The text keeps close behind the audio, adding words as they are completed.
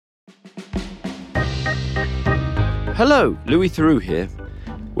Hello, Louis Theroux here.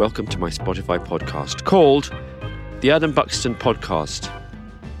 Welcome to my Spotify podcast called The Adam Buxton Podcast.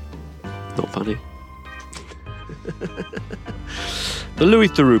 Not funny. The Louis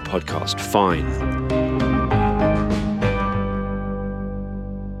Theroux Podcast, fine.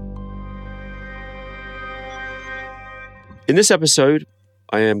 In this episode,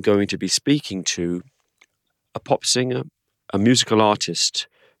 I am going to be speaking to a pop singer, a musical artist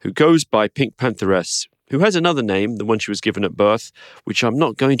who goes by PinkPantheress, who has another name, the one she was given at birth, which I'm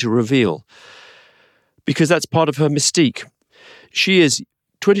not going to reveal, because that's part of her mystique. She is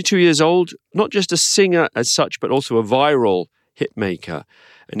 22 years old, not just a singer as such, but also a viral hit maker.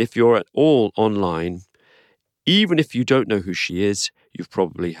 And if you're at all online, even if you don't know who she is, you've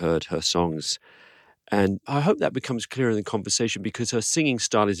probably heard her songs. And I hope that becomes clear in the conversation because her singing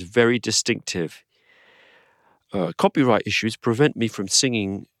style is very distinctive. Copyright issues prevent me from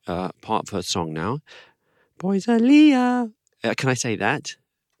singing part of her song now. Boys are Leah. Can I say that?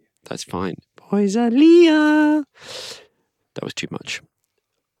 That's fine. Boys are Leah. That was too much.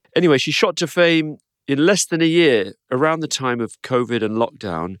 Anyway, she shot to fame in less than a year, around the time of COVID and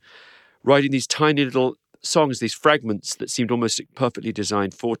lockdown, writing these tiny little songs, these fragments that seemed almost perfectly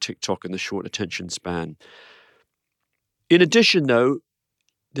designed for TikTok and the short attention span. In addition, though,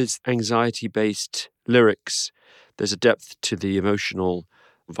 there's anxiety-based lyrics. There's a depth to the emotional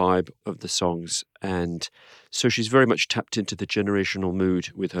vibe of the songs. And so she's very much tapped into the generational mood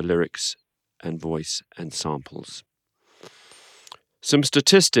with her lyrics and voice and samples. Some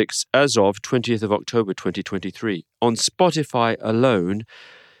statistics as of 20th of October 2023. On Spotify alone,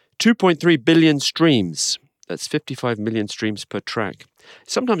 2.3 billion streams. That's 55 million streams per track.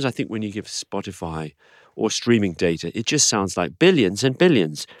 Sometimes I think when you give Spotify or streaming data, it just sounds like billions and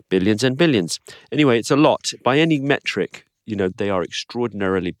billions, billions and billions. Anyway, it's a lot. By any metric, they are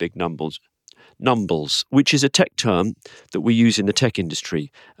extraordinarily big numbers. Numbles, which is a tech term that we use in the tech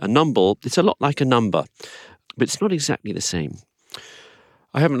industry. A numble, it's a lot like a number, but it's not exactly the same.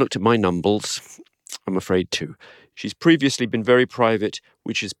 I haven't looked at my numbles. I'm afraid to. She's previously been very private,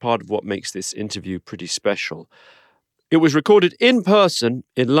 which is part of what makes this interview pretty special. It was recorded in person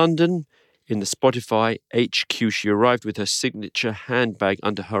in London, in the Spotify HQ. She arrived with her signature handbag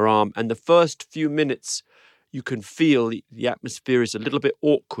under her arm, and the first few minutes you can feel the atmosphere is a little bit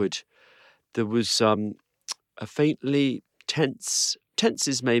awkward. There was a faintly tense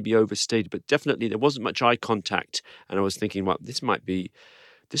is maybe overstated, but definitely there wasn't much eye contact. And I was thinking, well, this might be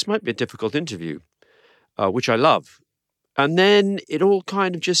a difficult interview, which I love. And then it all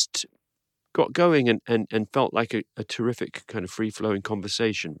kind of just got going and felt like a terrific kind of free-flowing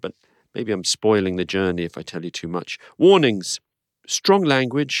conversation. But maybe I'm spoiling the journey if I tell you too much. Warnings: strong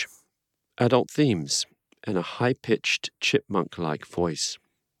language, adult themes, and a high-pitched chipmunk-like voice.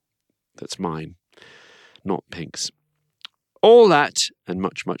 That's mine, not Pink's. All that and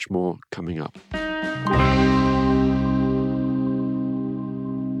much, much more coming up.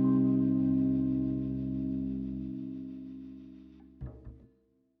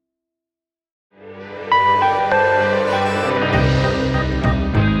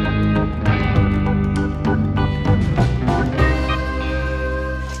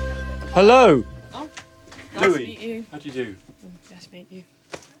 Hello. Oh, nice Louis. to meet you. How do you do? Nice to meet you.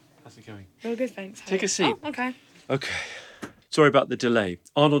 How's it going? Real good, thanks. Take a seat. Oh, okay. Okay. Sorry about the delay.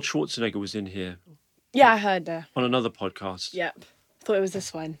 Arnold Schwarzenegger was in here Yeah, I heard. on another podcast. Yep. Thought it was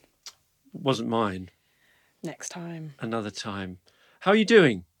this one. Wasn't mine. Next time. Another time. How are you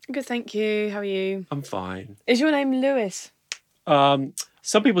doing? Good, thank you. How are you? I'm fine. Is your name Lewis?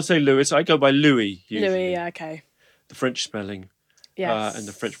 Some people say Louis. I go by Louis usually. Louis, yeah, okay. The French spelling Yes. and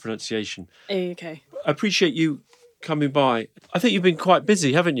the French pronunciation. Okay. I appreciate you coming by. I think you've been quite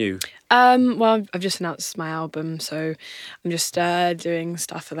busy, haven't you? Well, I've just announced my album, so I'm just doing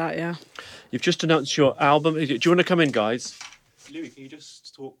stuff for that, yeah. You've just announced your album. Do you want to come in, guys? Louis, can you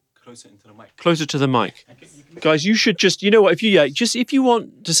just talk closer into the mic? Closer to the mic. Guys, you should just, you know what, if you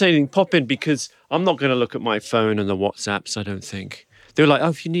want to say anything, pop in, because I'm not going to look at my phone and the WhatsApps, I don't think. They're like, oh,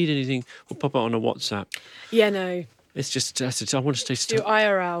 if you need anything, we'll pop it on a WhatsApp. Yeah, no. It's just, I want to stay Do still.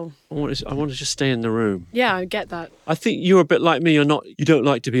 IRL. I want to just stay in the room. Yeah, I get that. I think you're a bit like me. You don't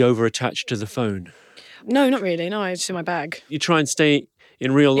like to be over attached to the phone. No, not really. No, it's in my bag. You try and stay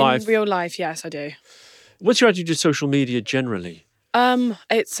in real life. In real life, yes, I do. What's your attitude to social media generally?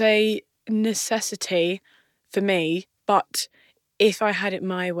 It's a necessity for me, but if I had it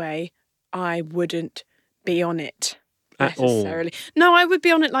my way, I wouldn't be on it At necessarily. No, I would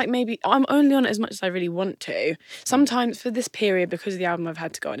be on it like maybe I'm only on it as much as I really want to. Sometimes for this period, because of the album, I've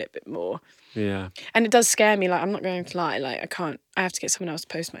had to go on it a bit more. Yeah. And it does scare me, like I'm not going to lie, like I have to get someone else to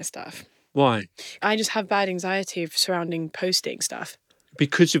post my stuff. Why? I just have bad anxiety surrounding posting stuff.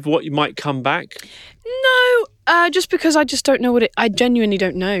 Because of what you might come back? No, just because I just don't know I genuinely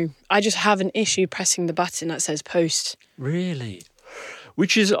don't know. I just have an issue pressing the button that says post. Really?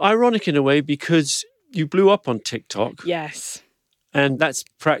 Which is ironic in a way because you blew up on TikTok. Yes. And that's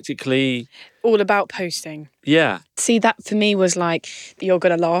practically... all about posting. Yeah. See, that for me was like, you're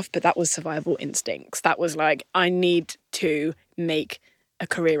going to laugh, but that was survival instincts. That was like, I need to make a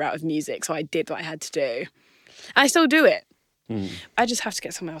career out of music. So I did what I had to do. I still do it. I just have to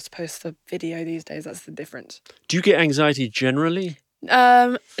get someone else to post the video these days. That's the difference. Do you get anxiety generally?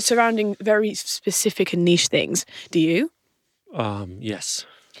 Surrounding very specific and niche things. Do you? Yes.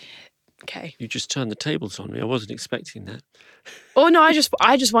 Okay. You just turned the tables on me. I wasn't expecting that. Oh no, I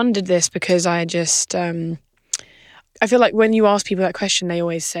just wondered this because I just I feel like when you ask people that question, they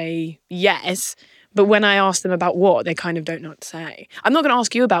always say yes. But when I ask them about what, they kind of don't know what to say. I'm not going to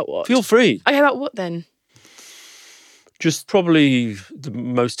ask you about what. Feel free. Okay, about what then? Just probably the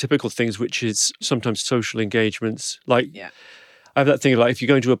most typical things, which is sometimes social engagements. Like, I have that thing like if you're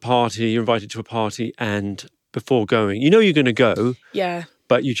going to a party, you're invited to a party, and before going, you know you're going to go. Yeah.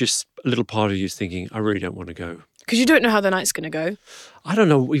 But you just, a little part of you is thinking, I really don't want to go. Because you don't know how the night's going to go. I don't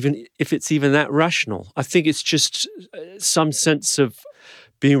know even if it's even that rational. I think it's just some sense of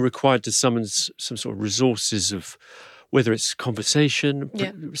being required to summon some sort of resources of whether it's conversation,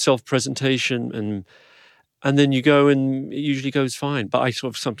 self-presentation, and then you go and it usually goes fine. But I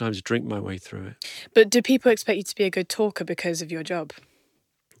sort of sometimes drink my way through it. But do people expect you to be a good talker because of your job?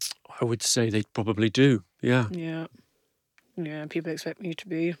 I would say they probably do, yeah. Yeah, people expect me to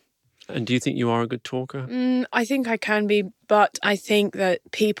be. And do you think you are a good talker? I think I can be, but I think that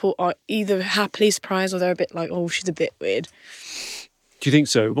people are either happily surprised or they're a bit like, oh, she's a bit weird. Do you think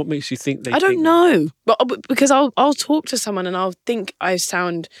so? What makes you think they I don't know. But because I'll talk to someone and I'll think I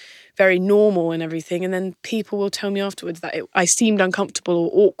sound very normal and everything, and then people will tell me afterwards that I seemed uncomfortable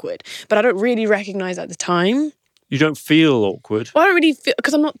or awkward, but I don't really recognise at the time. You don't feel awkward? Well, I don't really feel,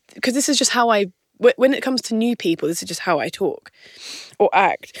 because this is just how when it comes to new people, this is just how I talk or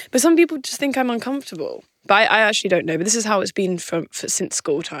act. But some people just think I'm uncomfortable. But I actually don't know. But this is how it's been since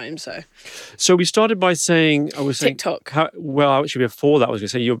school time. So we started by saying, TikTok. Actually before that, I was going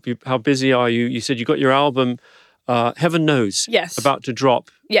to say, how busy are you? You said you got your album, Heaven Knows, about to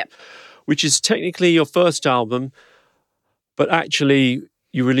drop. Yep. Which is technically your first album, but actually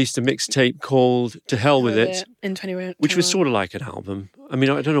you released a mixtape called To Hell With It in 2021. Which was sort of like an album. I mean,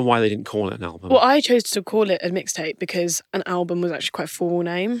 I don't know why they didn't call it an album. Well, I chose to call it a mixtape because an album was actually quite a formal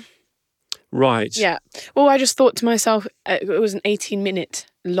name. Right. Yeah. Well, I just thought to myself, it was an 18-minute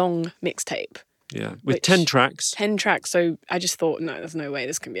long mixtape. Yeah, with 10 tracks. 10 tracks, so I just thought, no, there's no way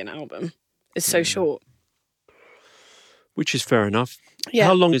this can be an album. It's so short. Which is fair enough. Yeah.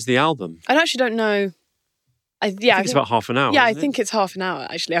 How long is the album? I actually don't know. I think it's about half an hour. Yeah, I think it's half an hour,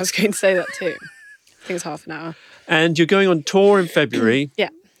 actually. I was going to say that too. I think it's half an hour. And you're going on tour in February. Yeah.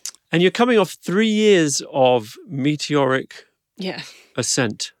 And you're coming off 3 years of meteoric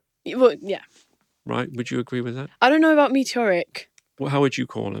ascent. Well, yeah. Right? Would you agree with that? I don't know about meteoric. Well, how would you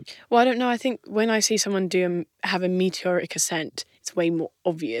call it? Well, I don't know. I think when I see someone have a meteoric ascent, it's way more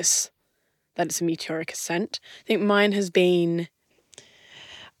obvious that it's a meteoric ascent. I think mine has been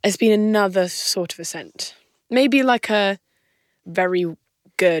another sort of ascent. Maybe like a very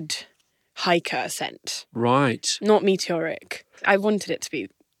good hiker ascent. Right. Not meteoric. I wanted it to be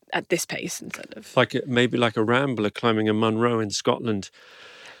at this pace instead of... Maybe like a rambler climbing a Munro in Scotland.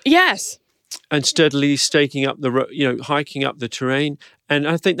 Yes. And steadily staking up hiking up the terrain. And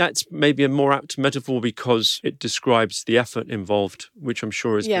I think that's maybe a more apt metaphor because it describes the effort involved, which I'm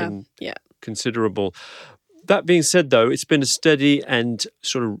sure has been considerable. That being said, though, it's been a steady and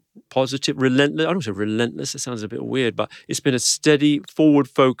sort of positive, relentless. I don't say relentless, it sounds a bit weird, but it's been a steady,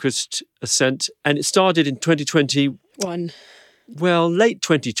 forward-focused ascent. And it started in 2021. Well, late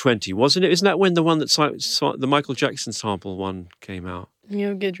 2020, wasn't it? Isn't that when the one the Michael Jackson sample one came out?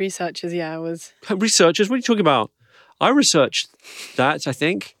 You're good researchers, I was. Researchers? What are you talking about? I researched that, I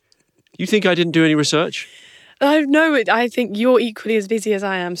think. You think I didn't do any research? No, I think you're equally as busy as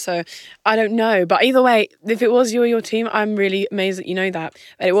I am, so I don't know. But either way, if it was you or your team, I'm really amazed that you know that.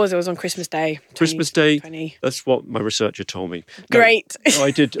 But it was on Christmas Day. Christmas Day, that's what my researcher told me. Great.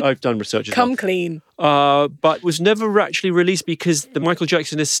 No, I've done research as Come clean. But was never actually released because the Michael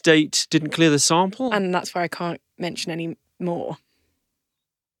Jackson estate didn't clear the sample. And that's where I can't mention any more.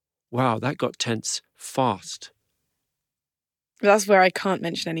 Wow, that got tense fast. That's where I can't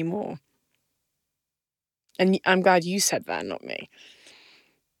mention any more. And I'm glad you said that, not me.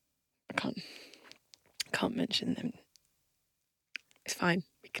 I can't mention them. It's fine.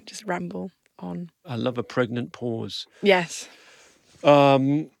 can just ramble on. I love a pregnant pause. Yes.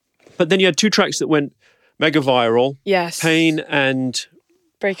 But then you had 2 tracks that went mega viral. Yes. Pain and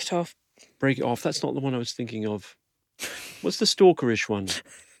Break It Off. Break It Off. That's not the one I was thinking of. What's the stalkerish one?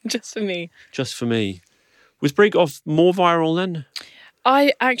 Just for me. Just for me. Was Break It Off more viral then?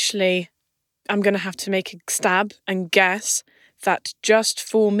 I'm going to have to make a stab and guess that Just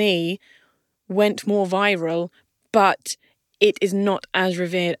For Me went more viral, but it is not as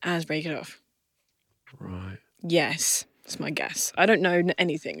revered as Break It Off. Right. Yes, that's my guess. I don't know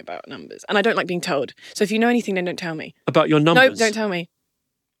anything about numbers, and I don't like being told. So if you know anything, then don't tell me. About your numbers? No, don't tell me.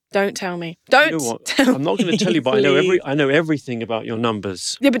 Don't tell me. Don't. You know what? Tell I'm not going to tell you, but I know everything about your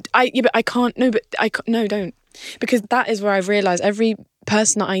numbers. Yeah, but I can't. No, but I can't, no, don't. Because that is where I've realised every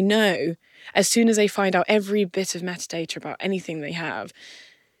person that I know, as soon as they find out every bit of metadata about anything they have,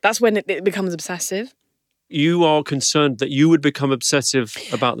 that's when it becomes obsessive. You are concerned that you would become obsessive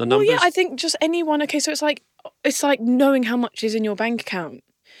about the numbers? Well, yeah, I think just anyone. Okay, so it's like knowing how much is in your bank account,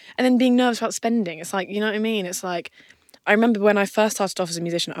 and then being nervous about spending. It's like, you know what I mean? It's like, I remember when I first started off as a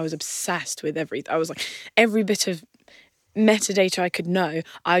musician, I was obsessed with everything. I was like, every bit of metadata I could know,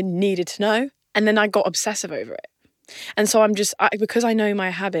 I needed to know. And then I got obsessive over it. And so because I know my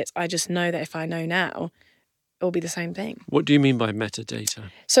habits, I just know that if I know now, it will be the same thing. What do you mean by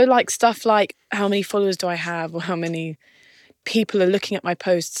metadata? So like stuff like how many followers do I have, or how many people are looking at my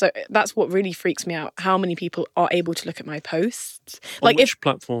posts. So that's what really freaks me out, how many people are able to look at my posts. On which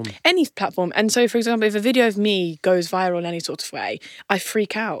platform? Any platform. And so, for example, if a video of me goes viral in any sort of way, I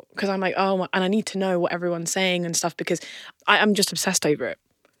freak out because I'm like, oh, and I need to know what everyone's saying and stuff because I'm just obsessed over it.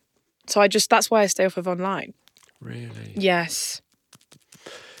 So that's why I stay off of online. Really? Yes.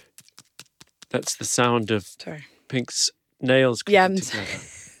 That's the sound of Pink's nails clicking together.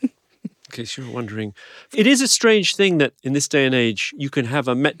 In case you're wondering. It is a strange thing that in this day and age, you can have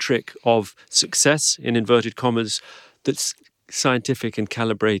a metric of success, in inverted commas, that's scientific and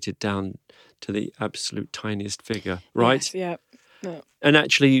calibrated down to the absolute tiniest figure, right? Yes, yeah. No. And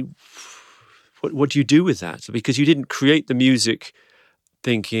actually, what do you do with that? Because you didn't create the music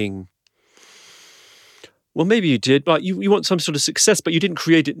thinking, well, maybe you did, but you want some sort of success, but you didn't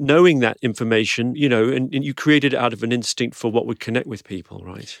create it knowing that information, and you created it out of an instinct for what would connect with people,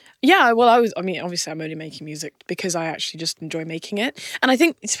 right? Yeah, well, obviously I'm only making music because I actually just enjoy making it. And I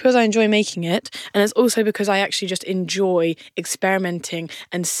think it's because I enjoy making it, and it's also because I actually just enjoy experimenting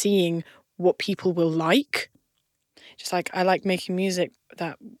and seeing what people will like. Just like, I like making music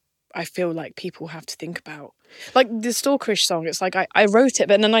that I feel like people have to think about. Like the Stalkerish song, it's like I wrote it,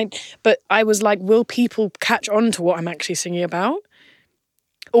 but I was like, will people catch on to what I'm actually singing about?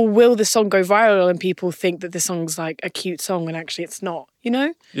 Or will the song go viral and people think that the song's like a cute song and actually it's not,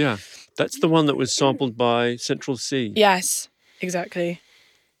 Yeah, that's the one that was sampled by Central C. Yes, exactly.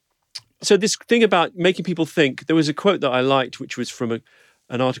 So this thing about making people think, there was a quote that I liked, which was from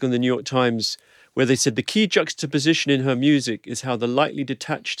an article in the New York Times, where they said the key juxtaposition in her music is how the lightly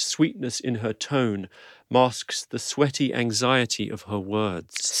detached sweetness in her tone masks the sweaty anxiety of her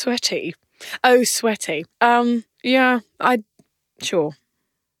words. Sweaty? Oh, sweaty. Yeah, sure.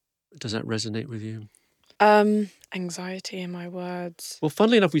 Does that resonate with you? Anxiety in my words. Well,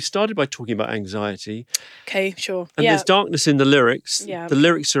 funnily enough, we started by talking about anxiety. Okay, sure. And there's darkness in the lyrics. Yeah. The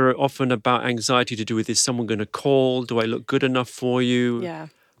lyrics are often about anxiety to do with, is someone going to call? Do I look good enough for you? Yeah.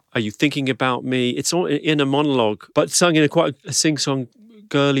 Are you thinking about me? It's all in a monologue, but sung in quite a sing-song,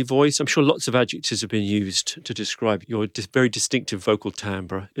 girly voice. I'm sure lots of adjectives have been used to describe your very distinctive vocal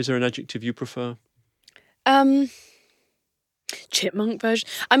timbre. Is there an adjective you prefer? Chipmunk version.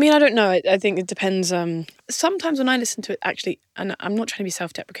 I mean, I don't know. I think it depends. Sometimes when I listen to it, actually, and I'm not trying to be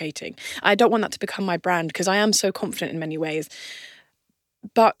self-deprecating, I don't want that to become my brand because I am so confident in many ways.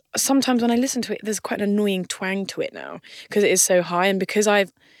 But sometimes when I listen to it, there's quite an annoying twang to it now because it is so high, and because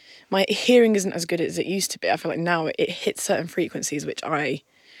my hearing isn't as good as it used to be. I feel like now it hits certain frequencies which I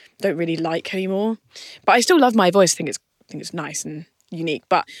don't really like anymore. But I still love my voice. I think it's nice and unique.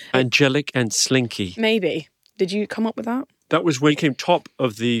 But angelic and slinky. Maybe. Did you come up with that? That was when you came top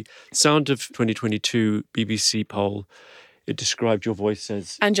of the Sound of 2022 BBC poll. It described your voice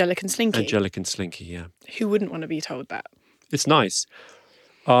as angelic and slinky. Angelic and slinky, yeah. Who wouldn't want to be told that? It's nice.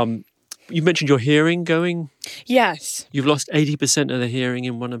 You mentioned your hearing going. Yes. You've lost 80% of the hearing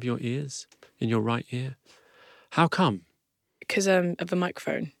in one of your ears, in your right ear. How come? Because of the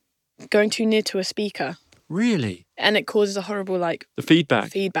microphone. Going too near to a speaker. Really? And it causes a horrible, the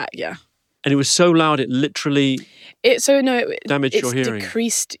feedback? Feedback, yeah. And it was so loud, it literally damaged your hearing. It's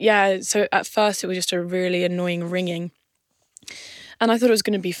decreased, yeah. So at first it was just a really annoying ringing. And I thought it was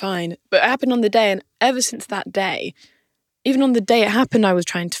going to be fine. But it happened on the day, and ever since that day, even on the day it happened, I was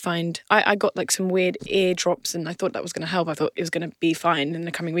trying to find, I got like some weird ear drops and I thought that was going to help. I thought it was going to be fine in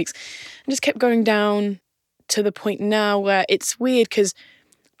the coming weeks. I just kept going down to the point now where it's weird because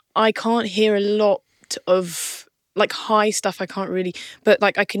I can't hear a lot of like high stuff. I can't really, but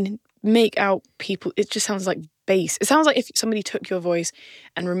like I can make out people. It just sounds like bass. It sounds like if somebody took your voice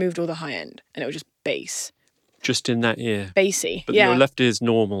and removed all the high end and it was just bass. Just in that ear. Bassy. But yeah. your left ear is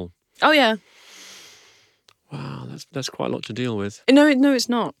normal. Oh yeah. Wow, that's quite a lot to deal with. No, it's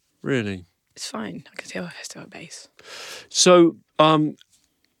not. Really? It's fine. I can still have bass. So,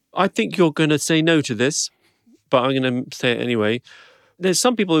 I think you're going to say no to this, but I'm going to say it anyway. There's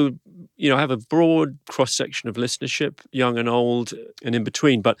some people who, have a broad cross-section of listenership, young and old and in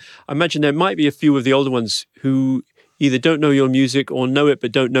between. But I imagine there might be a few of the older ones who either don't know your music or know it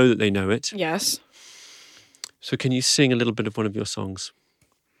but don't know that they know it. Yes. So can you sing a little bit of one of your songs?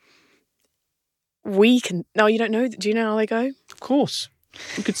 We can... No, you don't know. Do you know how they go? Of course.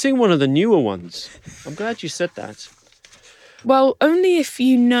 We could sing one of the newer ones. I'm glad you said that. Well, only if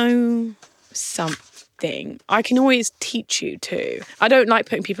you know something. I can always teach you too. I don't like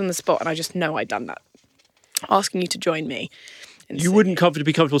putting people on the spot and I just know I've done that. Asking you to join me. You wouldn't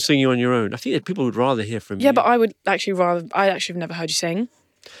be comfortable singing on your own. I think that people would rather hear from you. Yeah, but I actually have never heard you sing.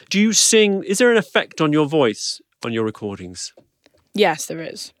 Do you sing? Is there an effect on your voice on your recordings? Yes, there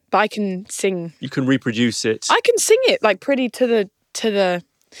is. But I can sing. You can reproduce it. I can sing it like pretty to the.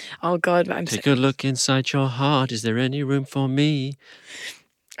 Oh God! Take a look inside your heart. Is there any room for me?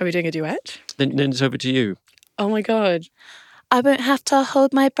 Are we doing a duet? Then it's over to you. Oh my God! I won't have to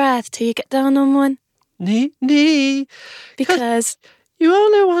hold my breath till you get down on one knee. Because you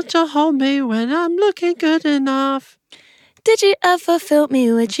only want to hold me when I'm looking good enough. Did you ever feel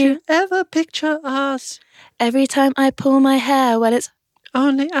me? Would you ever picture us? Every time I pull my hair, well, it's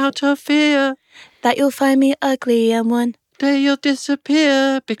only out of fear that you'll find me ugly and one day you'll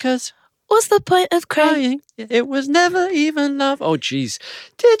disappear because what's the point of crying? It was never even love. Oh, jeez.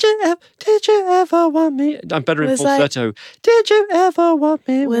 Did you ever want me? I'm better in falsetto. Did you ever want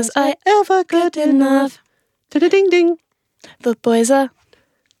me? Was I ever good enough? Ding ding. The boys are.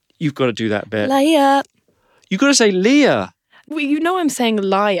 You've got to do that bit. Liar. You've got to say Leah. Well, you know I'm saying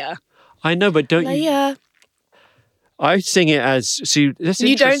liar. I know, but don't Liar. you? I sing it as... See, that's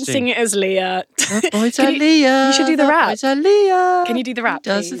you don't sing it as Leah. Boys are Leah. You should do the rap. Boys are Leah. Can you do the rap,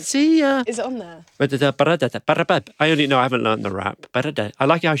 Doesn't please? see ya. Is it on there? I only know I haven't learned the rap. I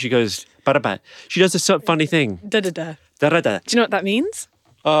like how she goes... She does this funny thing. Da-da-da. Da-da-da. Do you know what that means?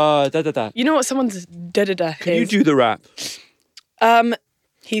 Da-da-da. You know what someone's da-da-da is? Can you do the rap?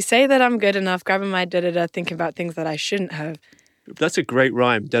 He say that I'm good enough, grabbing my da-da-da, thinking about things that I shouldn't have. That's a great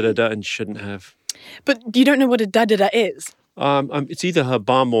rhyme. Da-da-da and shouldn't have. But you don't know what a da-da-da is? It's either her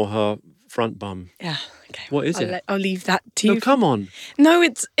bum or her front bum. Yeah. Okay. What is it? I'll leave that to you. No, come on. No,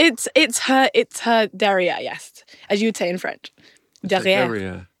 it's her derrière. Yes, as you would say in French.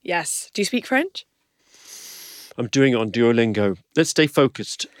 Derrière. Yes. Do you speak French? I'm doing it on Duolingo. Let's stay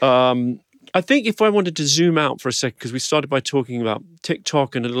focused. I think if I wanted to zoom out for a second, because we started by talking about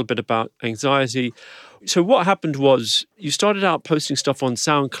TikTok and a little bit about anxiety. So what happened was you started out posting stuff on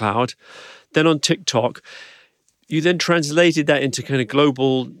SoundCloud, then on TikTok. You then translated that into kind of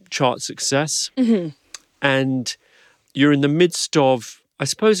global chart success. Mm-hmm. And you're in the midst of, I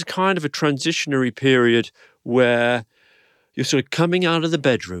suppose, kind of a transitionary period where you're sort of coming out of the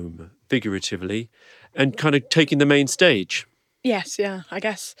bedroom, figuratively, and kind of taking the main stage. Yes, yeah, I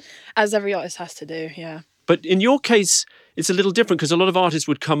guess. As every artist has to do, yeah. But in your case, it's a little different because a lot of artists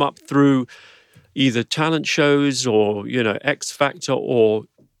would come up through either talent shows or, X Factor or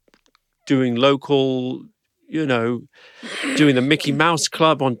doing local, doing the Mickey Mouse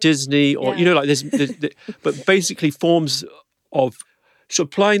Club on Disney or, there's but basically forms of sort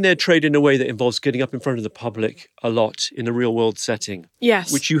of applying their trade in a way that involves getting up in front of the public a lot in a real world setting.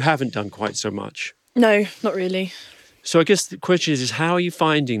 Yes. Which you haven't done quite so much. No, not really. So I guess the question is how are you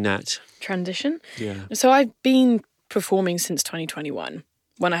finding that? Transition? Yeah. So I've been performing since 2021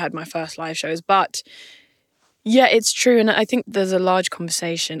 when I had my first live shows. But yeah, it's true. And I think there's a large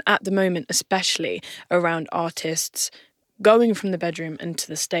conversation at the moment, especially around artists going from the bedroom into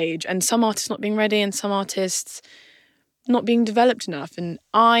the stage and some artists not being ready and some artists not being developed enough. And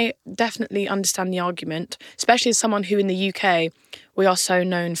I definitely understand the argument, especially as someone who in the UK, we are so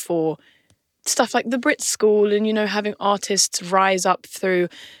known for stuff like the Brit School and, having artists rise up through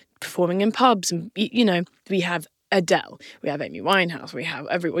performing in pubs. And, we have Adele, we have Amy Winehouse, we have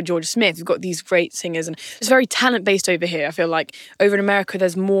Georgia Smith. We've got these great singers and it's very talent-based over here. I feel like over in America,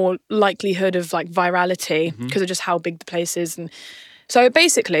 there's more likelihood of like virality because of just how big the place is. And so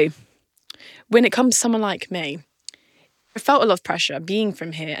basically, when it comes to someone like me, I felt a lot of pressure being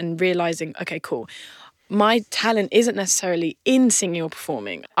from here and realising, okay, cool, my talent isn't necessarily in singing or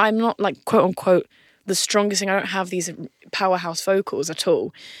performing. I'm not like, quote unquote, the strongest singer. I don't have these powerhouse vocals at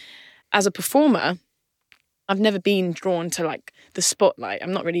all. As a performer, I've never been drawn to like the spotlight.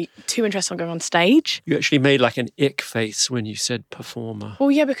 I'm not really too interested in going on stage. You actually made like an ick face when you said performer.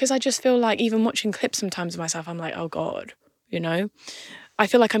 Well, yeah, because I just feel like even watching clips sometimes of myself, I'm like, oh God, you know? I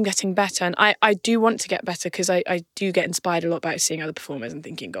feel like I'm getting better, and I do want to get better because I do get inspired a lot by seeing other performers and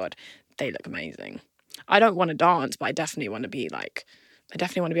thinking, God, they look amazing. I don't want to dance, but I definitely want to be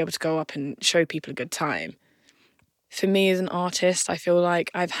able to go up and show people a good time. For me as an artist, I feel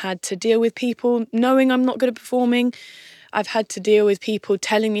like I've had to deal with people knowing I'm not good at performing. I've had to deal with people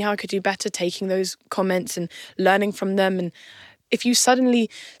telling me how I could do better, taking those comments and learning from them. And if you suddenly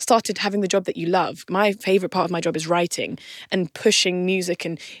started having the job that you love, my favourite part of my job is writing and pushing music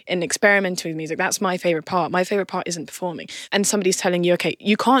and experimenting with music. That's my favourite part. My favourite part isn't performing. And somebody's telling you, okay,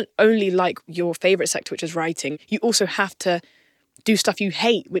 you can't only like your favourite sector, which is writing. You also have to do stuff you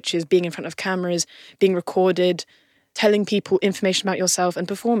hate, which is being in front of cameras, being recorded, telling people information about yourself and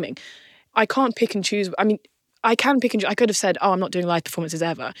performing. I can't pick and choose. I mean, I can pick and choose. I could have said, oh, I'm not doing live performances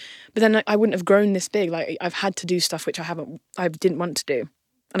ever. But then I wouldn't have grown this big. Like, I've had to do stuff which I didn't want to do.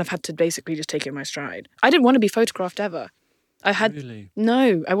 And I've had to basically just take it in my stride. I didn't want to be photographed ever. Really?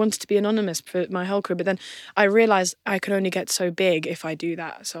 No, I wanted to be anonymous for my whole career. But then I realised I can only get so big if I do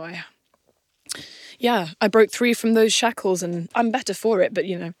that. So I broke free from those shackles, and I'm better for it, but,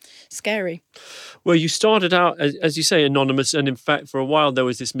 scary. Well, you started out, as you say, anonymous. And in fact, for a while, there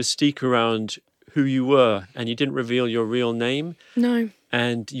was this mystique around who you were, and you didn't reveal your real name. No.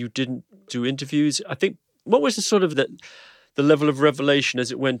 And you didn't do interviews. I think, what was the sort of the level of revelation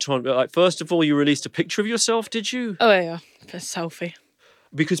as it went on? Like, first of all, you released a picture of yourself, did you? Oh, yeah, a selfie.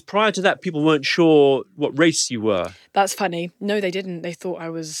 Because prior to that, people weren't sure what race you were. That's funny. No, they didn't. They thought I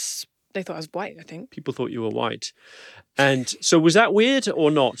was white, I think. People thought you were white. And so was that weird or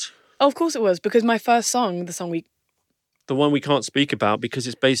not? Oh, of course it was, because my first song, the one we can't speak about because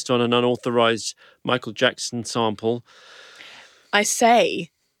it's based on an unauthorized Michael Jackson sample. I say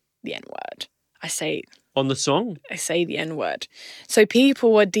the N-word. On the song? I say the N-word. So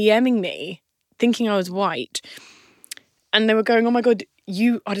people were DMing me thinking I was white, and they were going, oh my God,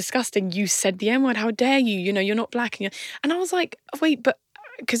 you are disgusting. You said the N-word. How dare you? You're not black. And I was like, wait, but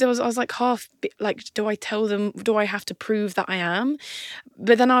because I was like half like, do I tell them, do I have to prove that I am?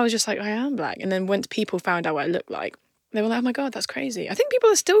 But then I was just like, I am black. And then once people found out what I looked like, they were like, oh my God, that's crazy. I think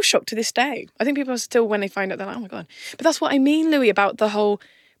people are still shocked to this day. I think people are still, when they find out, they're like, oh my God. But that's what I mean, Louis, about the whole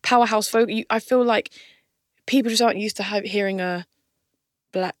powerhouse folk. I feel like people just aren't used to hearing a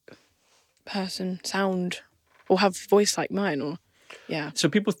black person sound or have a voice like mine, or, yeah. So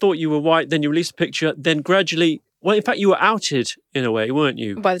people thought you were white, then you released a picture, then gradually, well, in fact, you were outed in a way, weren't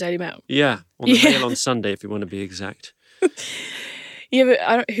you? By the Daily Mail. Yeah, on the Mail on Sunday, if you want to be exact. Yeah,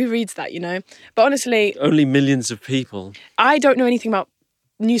 but who reads that, But honestly... Only millions of people. I don't know anything about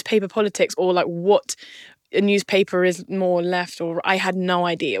newspaper politics or like what a newspaper is more left, or I had no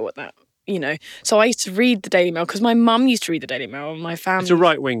idea what that, So I used to read the Daily Mail because my mum used to read the Daily Mail and my family... It's a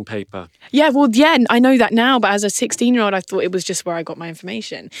right-wing paper. Yeah, well, yeah, I know that now, but as a 16-year-old, I thought it was just where I got my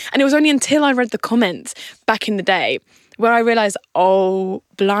information. And it was only until I read the comments back in the day where I realised, oh,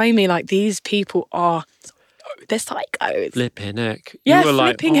 blimey, like these people are... They're psychos. Flipping heck. Yeah, you were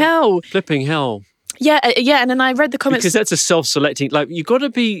flipping hell. Flipping hell. Yeah, and then I read the comments. Because that's a self-selecting, like, you got to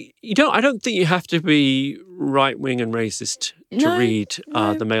be, I don't think you have to be right-wing and racist to read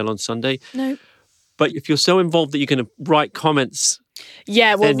the Mail on Sunday. No. But if you're so involved that you're going to write comments.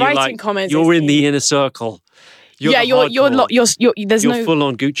 Yeah, well, writing comments. You're in the inner circle. You're there's no full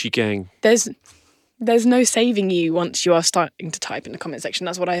on Gucci gang. There's no saving you once you are starting to type in the comment section.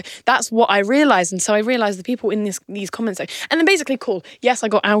 That's what I realised. And so I realised the people in these comment sections, and then basically cool, yes, I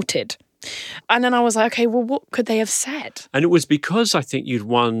got outed. And then I was like, okay, well, what could they have said? And it was because I think you'd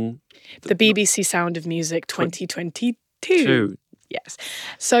won... The BBC Sound of Music 2022. Yes.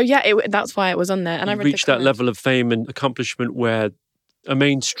 So yeah, that's why it was on there. And I reached that level of fame and accomplishment where a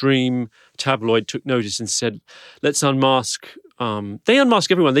mainstream tabloid took notice and said, let's unmask... they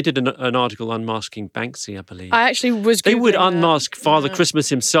unmask everyone. They did an article unmasking Banksy, I believe. I actually was Googling They would unmask Father Christmas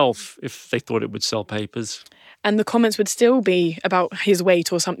himself if they thought it would sell papers. And the comments would still be about his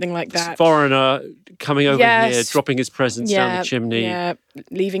weight or something like that. Foreigner coming over here, dropping his presents down the chimney. Yeah,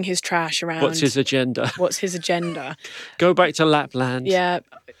 leaving his trash around. What's his agenda? Go back to Lapland. Yeah,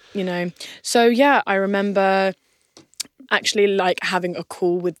 So yeah, I remember actually like having a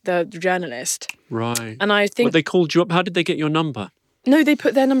call with the journalist. Right. And I think... They called you up. How did they get your number? No, they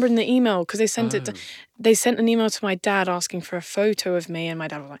put their number in the email because they sent it. They sent an email to my dad asking for a photo of me, and my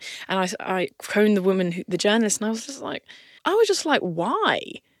dad was like, and I phoned the woman, the journalist, and I was just like, why?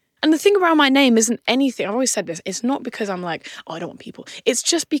 And the thing around my name isn't anything. I've always said this. It's not because I'm like, oh, I don't want people. It's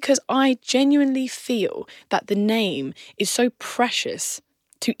just because I genuinely feel that the name is so precious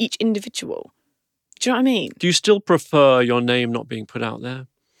to each individual. Do you know what I mean? Do you still prefer your name not being put out there?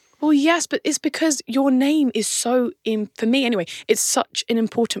 Well, yes, but it's because your name is so, for me anyway, it's such an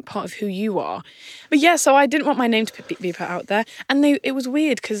important part of who you are. But yeah, so I didn't want my name to be put out there. And it was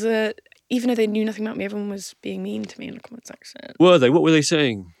weird because even though they knew nothing about me, everyone was being mean to me in the comment section. Were they? What were they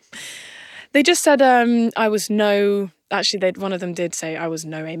saying? They just said I was no... Actually, one of them did say I was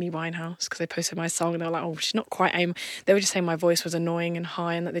no Amy Winehouse because they posted my song and they were like, oh, she's not quite Amy. They were just saying my voice was annoying and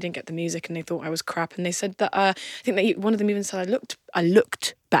high and that they didn't get the music and they thought I was crap. And they said that, I think one of them even said I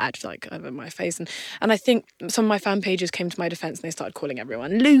looked bad, like over my face. And I think some of my fan pages came to my defense and they started calling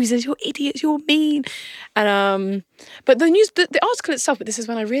everyone losers, you're idiots, you're mean. And but the article itself, but this is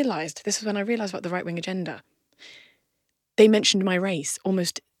when I realised about the right-wing agenda. They mentioned my race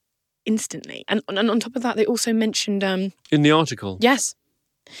almost instantly, and on top of that they also mentioned in the article, yes,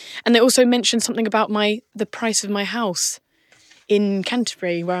 and they also mentioned something about the price of my house in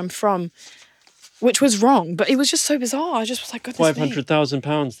Canterbury where I'm from, which was wrong, but it was just so bizarre. I just was like, goodness me.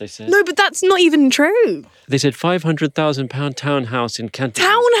 £500,000 they said. No, but that's not even true. They said £500,000 townhouse in Canterbury.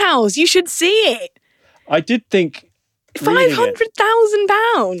 Townhouse, you should see it. I did think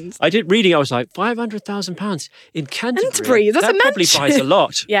 £500,000. I did reading. I was like, £500,000 in Canterbury. That's that a probably buys a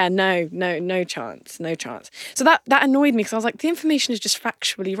lot. Yeah, no chance. So that annoyed me because I was like, the information is just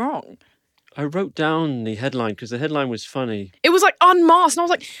factually wrong. I wrote down the headline because the headline was funny. It was like unmasked, and I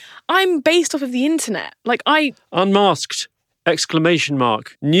was like, I'm based off of the internet. Unmasked! !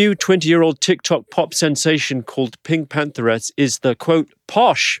 New 20-year-old TikTok pop sensation called PinkPantheress is the, quote,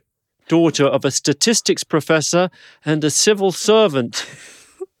 posh daughter of a statistics professor and a civil servant.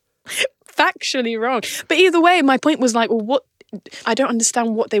 Factually wrong. But either way, my point was like, well, what? I don't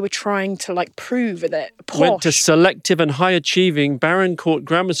understand what they were trying to prove with it. Posh. Went to selective and high-achieving Barron Court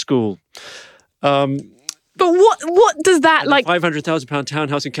Grammar School. But what does that £500,000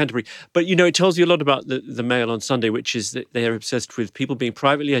 townhouse in Canterbury. But, it tells you a lot about the Mail on Sunday, which is that they are obsessed with people being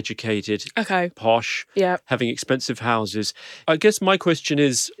privately educated, posh, having expensive houses. I guess my question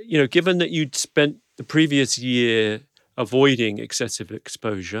is, given that you'd spent the previous year avoiding excessive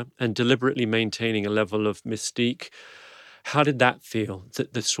exposure and deliberately maintaining a level of mystique, how did that feel,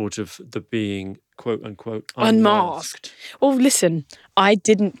 the being, quote unquote, unmasked? Well, listen, I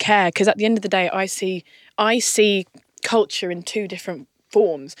didn't care because at the end of the day, I see culture in two different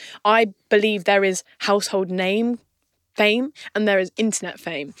forms. I believe there is household name fame and there is internet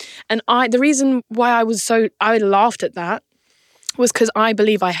fame. And the reason why I laughed at that was because I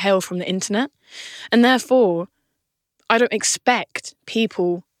believe I hail from the internet. And therefore, I don't expect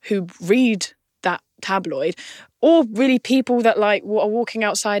people who read that tabloid or really people that are walking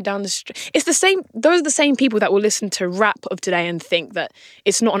outside down the street. It's the same. Those are the same people that will listen to rap of today and think that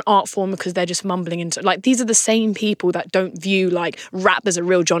it's not an art form because they're just mumbling into. These are the same people that don't view rap as a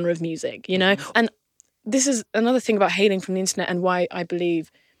real genre of music, And this is another thing about hailing from the internet and why I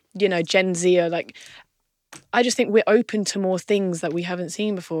believe, Gen Z are I just think we're open to more things that we haven't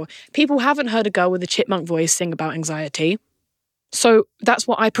seen before. People haven't heard a girl with a chipmunk voice sing about anxiety, so that's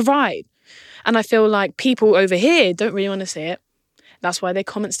what I provide. And I feel like people over here don't really want to see it. That's why they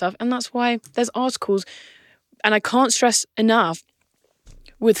comment stuff. And that's why there's articles. And I can't stress enough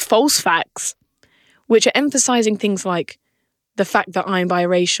with false facts, which are emphasizing things like the fact that I'm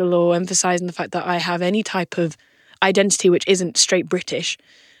biracial or emphasizing the fact that I have any type of identity which isn't straight British.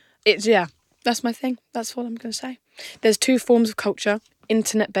 That's my thing. That's all I'm going to say. There's two forms of culture,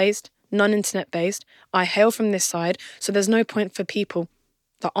 internet-based, non-internet-based. I hail from this side, so there's no point for people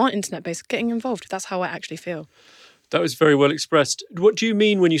that aren't internet-based getting involved. That's how I actually feel. That was very well expressed. What do you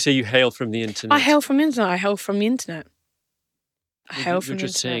mean when you say you hail from the internet? I hail from the internet. I hail from the internet. You're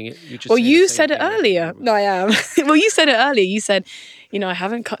just saying it. Well, you said it earlier. No, I am. Well, you said it earlier. You said, I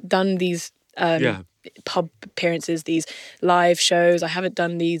haven't done these pub appearances, these live shows. I haven't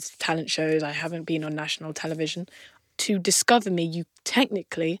done these talent shows. I haven't been on national television. To discover me, you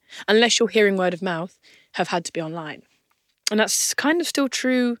technically, unless you're hearing word of mouth, have had to be online. And that's kind of still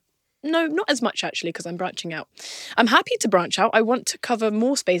true. No, not as much actually, because I'm branching out. I'm happy to branch out. I want to cover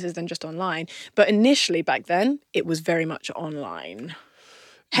more spaces than just online. But initially, back then, it was very much online.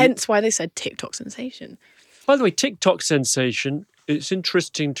 Hence why they said TikTok sensation. By the way, TikTok sensation, it's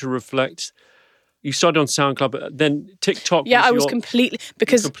interesting to reflect. You started on SoundCloud, but then TikTok I was completely...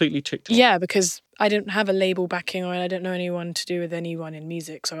 Because completely TikTok. Yeah, because I didn't have a label backing, or I don't know anyone to do with anyone in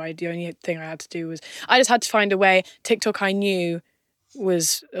music. So the only thing I had to do was I just had to find a way. TikTok, I knew,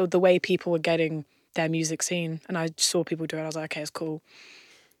 was the way people were getting their music seen, and I saw people do it. I was like, okay, it's cool.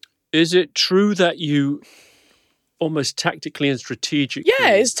 Is it true that you almost tactically and strategically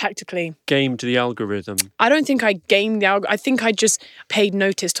it's tactically gamed the algorithm? I don't think I gamed the algorithm. I think I just paid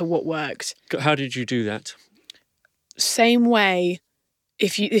notice to what worked. How did you do that? Same way,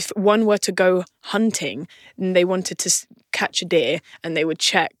 if one were to go hunting and they wanted to catch a deer, and they would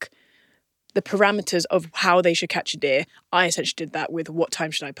check the parameters of how they should catch a deer, I essentially did that with what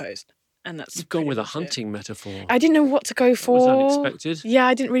time should I post. And that's You've gone with a hunting metaphor. I didn't know what to go for. That was unexpected. Yeah,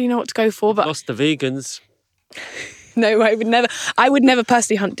 I didn't really know what to go for. But Lost the vegans. No, I would never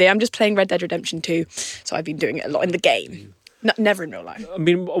personally hunt deer. I'm just playing Red Dead Redemption 2, so I've been doing it a lot in the game. Never in real life. I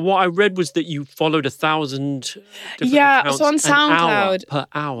mean, what I read was that you followed 1,000 different accounts so on SoundCloud. per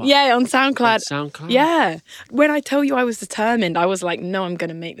hour. Yeah, on SoundCloud. On SoundCloud? Yeah. When I tell you I was determined, I was like, no, I'm going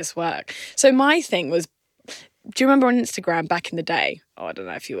to make this work. So my thing was, do you remember on Instagram back in the day? Oh, I don't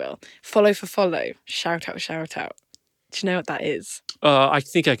know if you will. Follow for follow. Shout out, shout out. Do you know what that is? I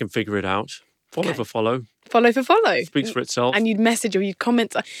think I can figure it out. Follow for follow. Follow for follow. Speaks for itself. And you'd message or you'd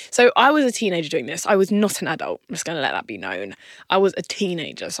comment. So I was a teenager doing this. I was not an adult. I'm just going to let that be known. I was a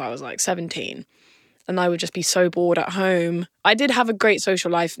teenager, so I was like 17. And I would just be so bored at home. I did have a great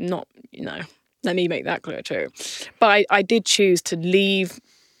social life. Not, let me make that clear too. But I did choose to leave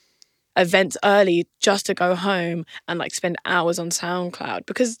events early just to go home and like spend hours on SoundCloud,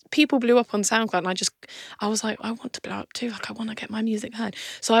 because people blew up on SoundCloud, and I was like, I want to blow up too. Like, I want to get my music heard.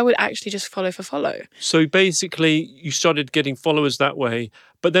 So I would actually just follow for follow. So basically you started getting followers that way.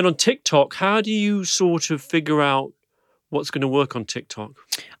 But then on TikTok, how do you sort of figure out what's going to work on TikTok?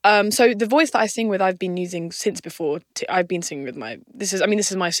 So the voice that I sing with, I've been using since before. I've been singing with this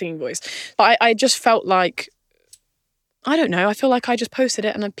is my singing voice. But I just felt like, I don't know, I feel like I just posted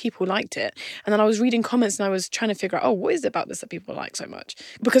it and then people liked it. And then I was reading comments and I was trying to figure out, what is it about this that people like so much?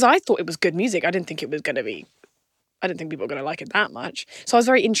 Because I thought it was good music. I didn't think people were going to like it that much. So I was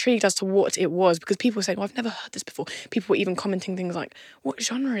very intrigued as to what it was, because people were saying, I've never heard this before. People were even commenting things like, what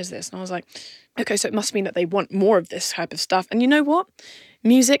genre is this? And I was like, okay, so it must mean that they want more of this type of stuff. And you know what?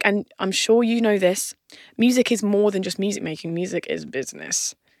 Music, and I'm sure you know this, music is more than just music making. Music is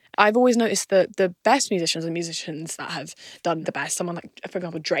business. I've always noticed that the best musicians are musicians that have done the best. Someone like, for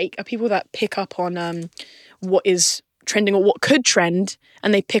example, Drake, are people that pick up on what is trending or what could trend,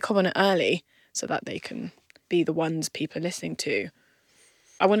 and they pick up on it early so that they can be the ones people are listening to.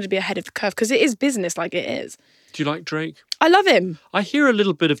 I wanted to be ahead of the curve because it is business, like it is. Do you like Drake? I love him. I hear a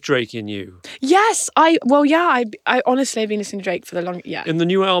little bit of Drake in you. Yes, I honestly have been listening to Drake for the long, In the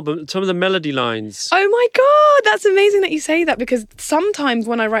new album, some of the melody lines. Oh my God, that's amazing that you say that, because sometimes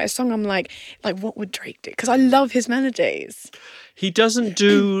when I write a song, I'm like, what would Drake do? Because I love his melodies. He doesn't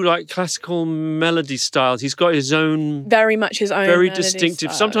do like classical melody styles. He's got his own... Very much his own very melody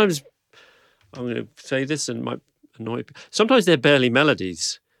distinctive. style. Sometimes, I'm going to say this and might annoy people. Sometimes they're barely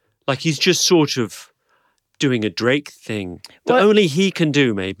melodies. Like he's just sort of doing a Drake thing that only he can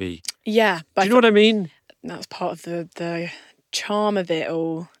do, maybe. Yeah. Do you know what I mean? That's part of the charm of it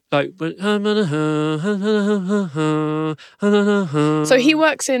all. Like, so he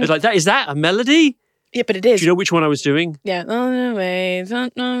works in... It's like, is that a melody? Yeah, but it is. Do you know which one I was doing? Yeah. On the way,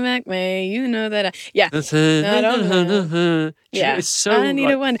 don't know back way, you know that Yeah. I don't know. Yeah. It's so... I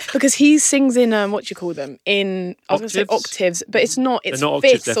need a one. Because he sings in, what do you call them? I was going to say octaves, but it's not. It's not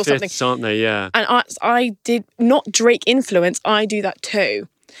fifths octaves, or something. Fifths, aren't they? Yeah. And I did, not Drake influence, I do that too.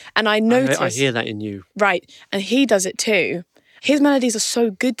 And I noticed... I hear that in you. Right. And he does it too. His melodies are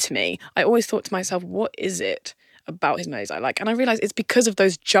so good to me. I always thought to myself, what is it about his melodies I like? And I realised it's because of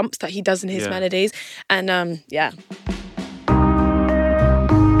those jumps that he does in his melodies. And yeah.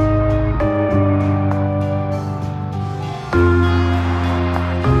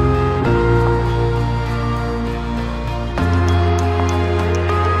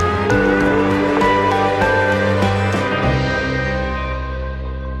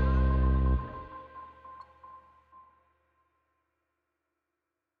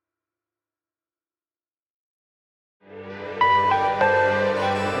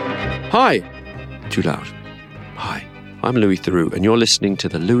 Hi. Too loud. Hi, I'm Louis Theroux, and you're listening to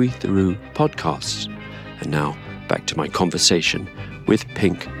the Louis Theroux podcast. And now, back to my conversation with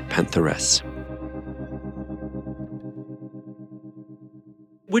PinkPantheress.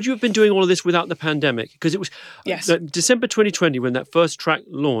 Would you have been doing all of this without the pandemic? Because it was December 2020 when that first track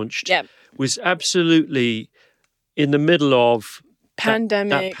launched was absolutely in the middle of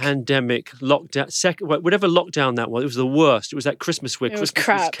Pandemic. That pandemic lockdown, whatever lockdown that was, it was the worst. It was that Christmas where Christmas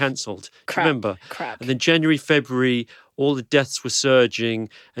was cancelled. Remember? Crap. And then January, February, all the deaths were surging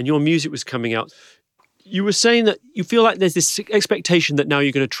and your music was coming out. You were saying that you feel like there's this expectation that now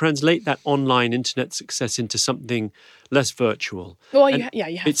you're going to translate that online internet success into something less virtual. Well, you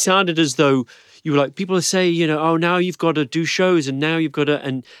have it sounded as though you were like, people say, oh, now you've got to do shows and now you've got to,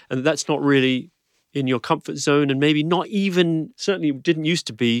 and that's not really in your comfort zone and maybe not even, certainly didn't used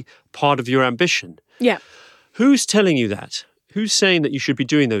to be part of your ambition. Yeah. Who's telling you that? Who's saying that you should be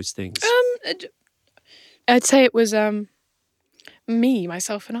doing those things? I'd say it was me,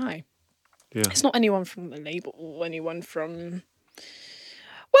 myself and I. Yeah. It's not anyone from the label or anyone from...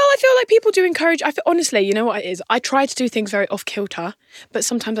 Well, I feel like people do encourage... honestly, you know what it is? I try to do things very off-kilter, but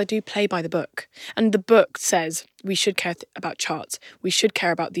sometimes I do play by the book. And the book says we should care about charts. We should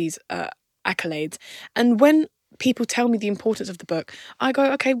care about these accolades. And when people tell me the importance of the book, I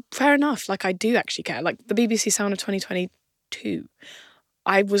go, okay, fair enough. Like, I do actually care. Like, the BBC Sound of 2022...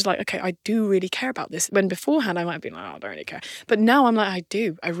 I was like, okay, I do really care about this. When beforehand I might have been like, oh, I don't really care. But now I'm like, I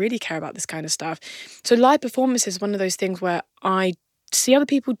do. I really care about this kind of stuff. So live performance is one of those things where I see other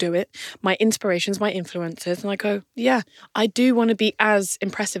people do it, my inspirations, my influences, and I go, yeah, I do want to be as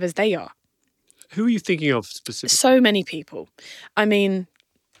impressive as they are. Who are you thinking of specifically? So many people. I mean...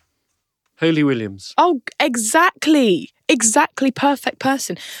 Hayley Williams. Oh, exactly. Exactly. Perfect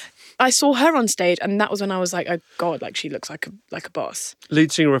person. I saw her on stage and that was when I was like, oh God, like she looks like a boss.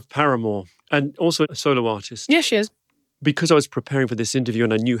 Lead singer of Paramore and also a solo artist. Yeah, she is. Because I was preparing for this interview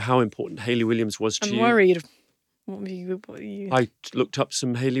and I knew how important Hayley Williams was to you. I'm worried. What are you? I looked up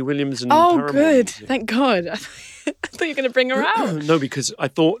some Hayley Williams and Oh, Paramore. good. Thank God. I thought you were going to bring her out. No, because I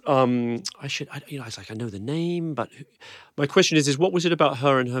thought I was like, I know the name, but my question is what was it about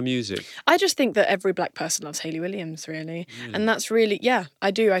her and her music? I just think that every black person loves Hayley Williams, really. And that's really,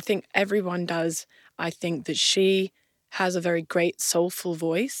 I do. I think everyone does. I think that she has a very great soulful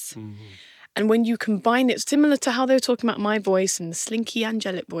voice. Mm-hmm. And when you combine it, similar to how they were talking about my voice and the slinky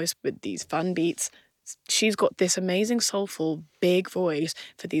angelic voice with these fun beats, she's got this amazing soulful big voice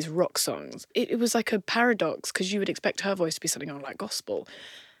for these rock songs. It was like a paradox because you would expect her voice to be something like gospel,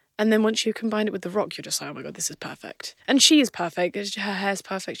 and then once you combine it with the rock, you're just like, oh my God, this is perfect. And she is perfect. Her hair's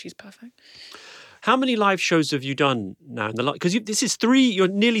perfect. She's perfect. How many live shows have you done now in the because this is you're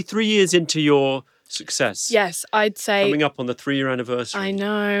nearly 3 years into your success. Yes, I'd say coming up on the 3-year anniversary. I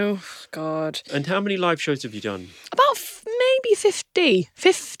know, God. And how many live shows have you done? About maybe 50,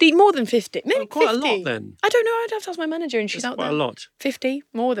 more than 50. Maybe quite 50. a lot then. I don't know. I'd have to ask my manager, and she's out there. Quite a lot. 50,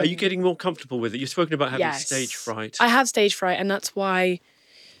 more than. Are you getting more comfortable with it? You've spoken about having stage fright. I have stage fright, and that's why.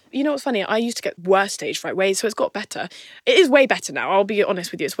 You know what's funny? I used to get worse stage fright so it's got better. It is way better now. I'll be honest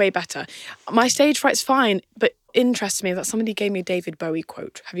with you. It's way better. My stage fright's fine, but interests me that somebody gave me a David Bowie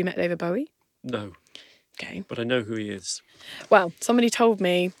quote. Have you met David Bowie? No. Okay. But I know who he is. Well, somebody told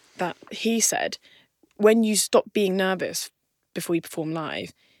me that he said, when you stop being nervous before you perform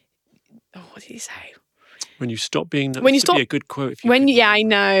live, what did he say? When you stop being nervous. When you stop, be a good quote. I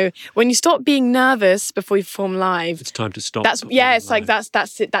know. When you stop being nervous before you perform live, it's time to stop. It's live. like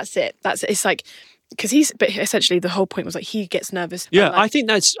that's it. It's like because but essentially the whole point was like he gets nervous. Yeah, I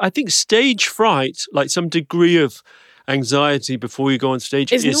think stage fright, like some degree of anxiety before you go on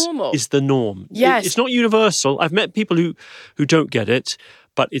stage, is normal. Is the norm. Yes, it's not universal. I've met people who don't get it,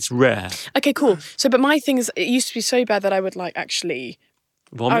 but it's rare. Okay, cool. So, but my thing is, it used to be so bad that I would like actually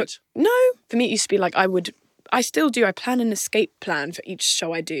vomit. No, for me it used to be like I still do. I plan an escape plan for each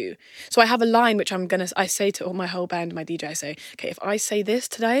show I do. So I have a line which I say to all my whole band, my DJ, I say, okay, if I say this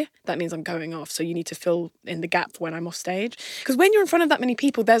today, that means I'm going off. So you need to fill in the gap for when I'm off stage. Because when you're in front of that many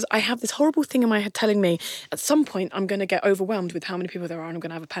people, I have this horrible thing in my head telling me at some point I'm going to get overwhelmed with how many people there are and I'm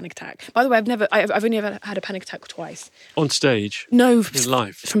going to have a panic attack. By the way, I've only ever had a panic attack twice. On stage? No. In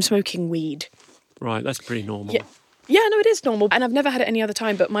life? From smoking weed. Right, that's pretty normal. Yeah, no, it is normal. And I've never had it any other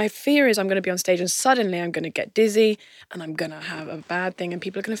time. But my fear is I'm going to be on stage and suddenly I'm going to get dizzy and I'm going to have a bad thing and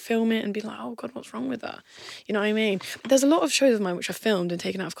people are going to film it and be like, oh, God, what's wrong with that? You know what I mean? But there's a lot of shows of mine which are filmed and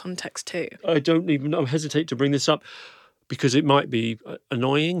taken out of context too. I hesitate to bring this up because it might be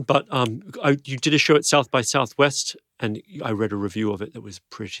annoying. But you did a show at South by Southwest and I read a review of it that was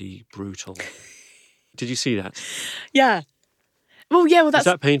pretty brutal. Did you see that? Yeah. Well, that's... Is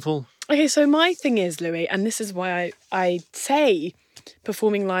that painful? Okay, so my thing is, Louis, and this is why I say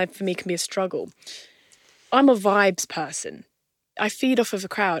performing live for me can be a struggle. I'm a vibes person. I feed off of the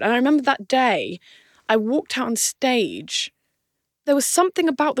crowd. And I remember that day, I walked out on stage. there was something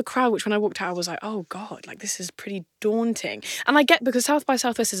about the crowd which when I walked out, I was like, oh God, like this is pretty daunting. And I get, because South by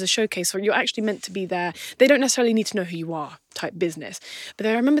Southwest is a showcase, so you're actually meant to be there. They don't necessarily need to know who you are type business. But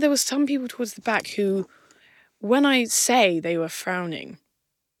I remember there was some people towards the back who, when I say they were frowning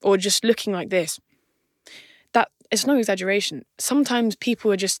or just looking like this, that it's no exaggeration. Sometimes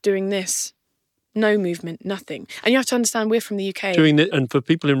people are just doing this, no movement, nothing. And you have to understand, we're from the UK. Doing it, and for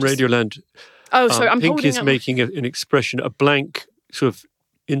people in Radioland, I'm Pink holding is up making an expression, a blank, sort of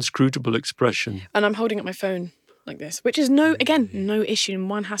inscrutable expression. and I'm holding up my phone like this, which is no issue, and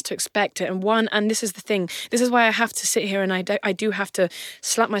one has to expect it. And this is the thing. This is why I have to sit here and I do have to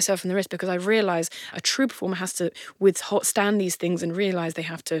slap myself in the wrist, because I realise a true performer has to withstand these things and realise they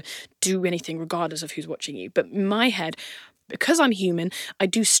have to do anything regardless of who's watching you. But in my head, because I'm human, I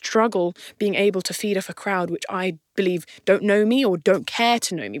do struggle being able to feed off a crowd which I believe don't know me or don't care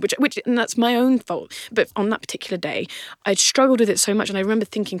to know me, which and that's my own fault. But on that particular day, I struggled with it so much, and I remember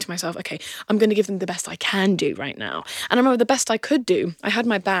thinking to myself, okay, I'm going to give them the best I can do right now. And I remember the best I could do, I had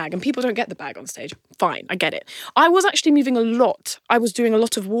my bag, and people don't get the bag on stage. Fine, I get it. I was actually moving a lot. I was doing a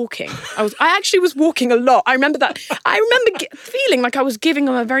lot of walking. I actually was walking a lot. I remember that. I remember feeling like I was giving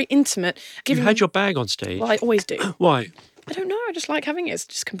them a very intimate. You had your bag on stage? Well, I always do. Why? I don't know. I just like having it. It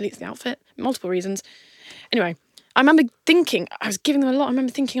just completes the outfit. Multiple reasons. Anyway, I remember thinking, I was giving them a lot. I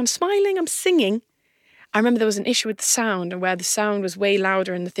remember thinking, I'm smiling, I'm singing. I remember there was an issue with the sound, and where the sound was way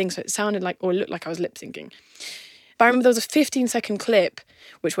louder in the thing, so it sounded like, or it looked like I was lip syncing. But I remember there was a 15-second clip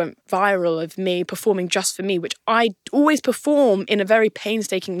which went viral of me performing Just For Me, which I always perform in a very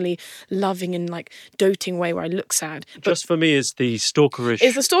painstakingly loving and like doting way where I look sad. But Just For Me is the stalkerish.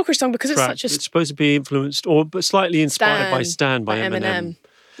 it's the stalkerish song because it's such a It's supposed to be influenced but slightly inspired by Stan by Eminem.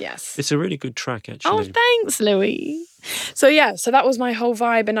 Yes. It's a really good track, actually. Oh, thanks, Louis. So yeah, so that was my whole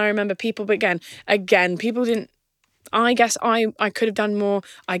vibe, and I remember people, but again, people didn't. I guess I could have done more.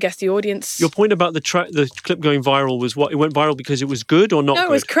 I guess the audience. Your point about the clip going viral was what? It went viral because it was good or not good? No,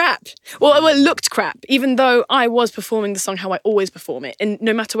 it was crap. Well, it looked crap, even though I was performing the song how I always perform it. And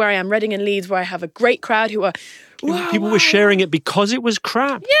no matter where I am, Reading and Leeds, where I have a great crowd who are... People were sharing it because it was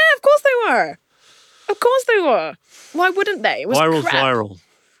crap. Yeah, of course they were. Of course they were. Why wouldn't they? It was Viral's crap. viral.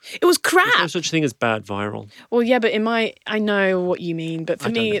 It was crap. There's no such thing as bad viral. Well, yeah, but I know what you mean, but for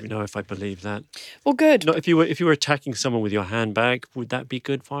me... I don't even know if I believe that. Well, good. No, if you were attacking someone with your handbag, would that be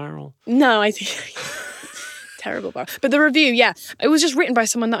good viral? No, I think... Terrible viral. But the review, yeah, it was just written by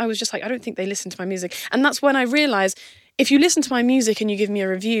someone that I was just like, I don't think they listen to my music. And that's when I realised, if you listen to my music and you give me a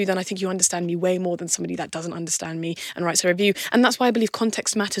review, then I think you understand me way more than somebody that doesn't understand me and writes a review. And that's why I believe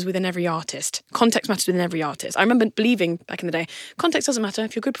context matters within every artist. Context matters within every artist. I remember believing back in the day, context doesn't matter.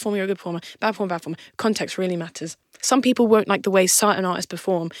 If you're a good performer, you're a good performer. Bad performer, bad performer. Context really matters. Some people won't like the way certain artists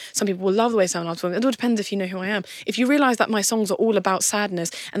perform. Some people will love the way certain artists perform. It all depends if you know who I am. If you realise that my songs are all about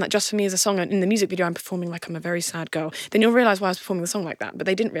sadness and that Just For Me is a song, and in the music video I'm performing like I'm a very sad girl, then you'll realise why I was performing the song like that. But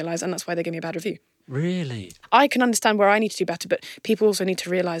they didn't realise, and that's why they gave me a bad review. Really? I can understand where I need to do better, but people also need to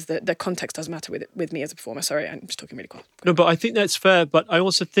realise that the context does matter with me as a performer. Sorry, I'm just talking really quick. No, but I think that's fair. But I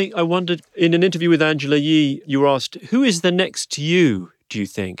also think, I wondered, in an interview with Angela Yee, you were asked, who is the next you, do you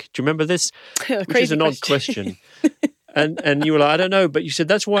think? Do you remember this? Which is an odd question. And you were like, I don't know. But you said,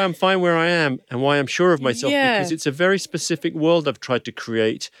 that's why I'm fine where I am and why I'm sure of myself. Yeah. Because it's a very specific world I've tried to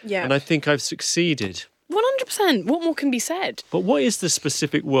create. Yeah. And I think I've succeeded. 100%. What more can be said? But what is the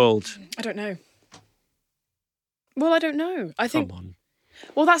specific world? I don't know. Well, I don't know. I think... Come on.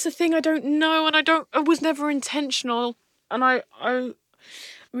 Well, that's the thing. I don't know, and it was never intentional. And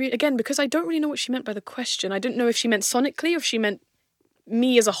again, because I don't really know what she meant by the question. I didn't know if she meant sonically or if she meant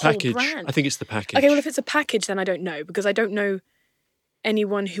me as a whole Package. brand. I think it's the package. Okay, well, if it's a package, then I don't know, because I don't know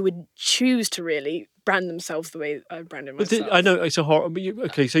anyone who would choose to really brand themselves the way I branded myself. I know it's a horror.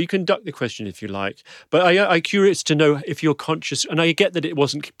 Okay, so you can duck the question if you like, but I'm curious to know if you're conscious, and I get that it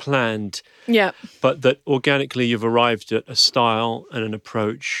wasn't planned. Yeah. But that organically you've arrived at a style and an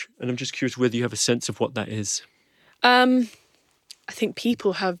approach, and I'm just curious whether you have a sense of what that is. I think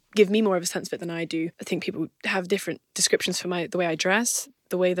people give me more of a sense of it than I do. I think people have different descriptions for the way I dress,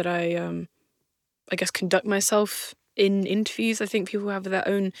 the way that I guess conduct myself in interviews. I think people have their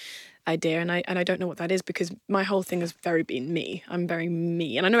own idea, and I don't know what that is, because my whole thing has very been me. I'm very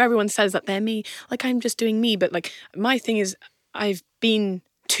me, and I know everyone says that they're me, like I'm just doing me, but like my thing is I've been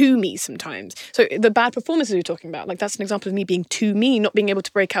to me sometimes. So the bad performances you're talking about, like that's an example of me being to me, not being able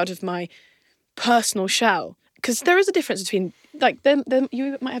to break out of my personal shell. Because there is a difference between, like,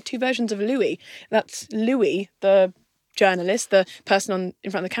 you might have two versions of Louis. That's Louis, the journalist, the person in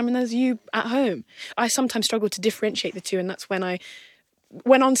front of the camera, and there's you at home. I sometimes struggle to differentiate the two, and that's when I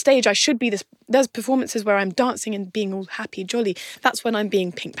when on stage I should be this. There's performances where I'm dancing and being all happy, jolly. That's when I'm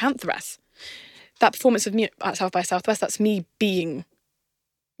being PinkPantheress. That performance of me at South by Southwest, that's me being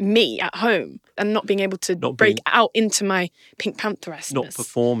me at home and not being able to break out into my PinkPantheress. Not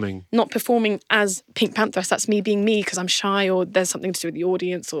performing. Not performing as PinkPantheress. That's me being me because I'm shy or there's something to do with the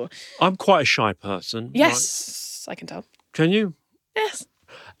audience or... I'm quite a shy person. Yes, right? I can tell. Can you? Yes.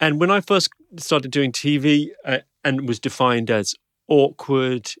 And when I first started doing TV and was defined as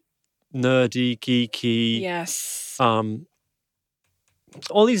awkward, nerdy, geeky... Yes.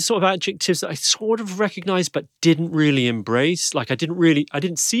 All these sort of adjectives that I sort of recognised but didn't really embrace. Like I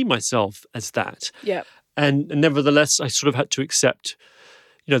didn't see myself as that. Yeah. And nevertheless, I sort of had to accept,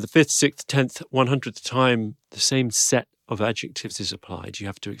 the 5th, 6th, 10th, 100th time, the same set of adjectives is applied. You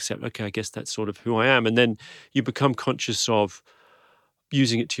have to accept, okay, I guess that's sort of who I am. And then you become conscious of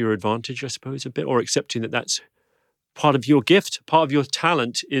using it to your advantage, I suppose, a bit, or accepting that that's part of your gift, part of your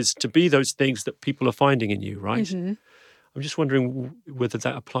talent is to be those things that people are finding in you, right? Mm-hmm. I'm just wondering whether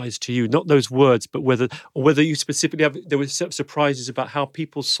that applies to you. Not those words, but whether you specifically there were surprises about how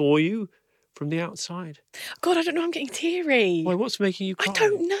people saw you from the outside. God, I don't know. I'm getting teary. Why? What's making you cry? I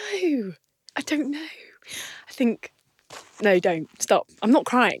don't know. I think... No, don't. Stop. I'm not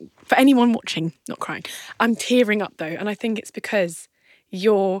crying. For anyone watching, not crying. I'm tearing up, though. And I think it's because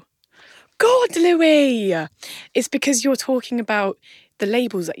you're... God, Louis! It's because you're talking about the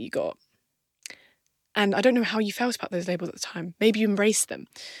labels that you got. And I don't know how you felt about those labels at the time. Maybe you embraced them.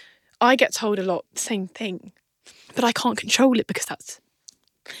 I get told a lot the same thing. But I can't control it because that's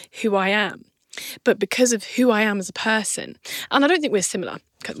who I am. But because of who I am as a person, and I don't think we're similar.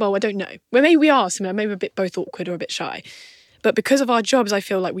 Well, I don't know. Well, maybe we are similar. Maybe we're a bit both awkward or a bit shy. But because of our jobs, I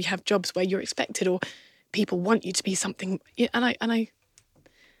feel like we have jobs where you're expected or people want you to be something. And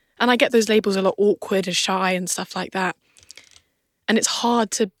I get those labels a lot, awkward and shy and stuff like that. And it's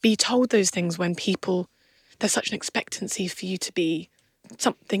hard to be told those things when there's such an expectancy for you to be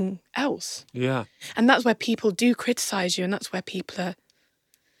something else. Yeah. And that's where people do criticise you, and that's where people are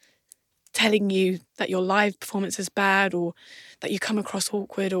telling you that your live performance is bad or that you come across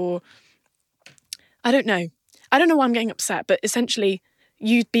awkward or... I don't know. I don't know why I'm getting upset, but essentially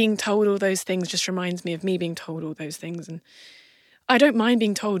you being told all those things just reminds me of me being told all those things. And I don't mind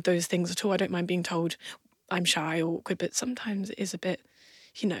being told those things at all. I don't mind being told I'm shy or awkward, but sometimes it is a bit,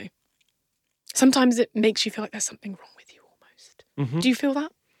 sometimes it makes you feel like there's something wrong with you almost. Mm-hmm. Do you feel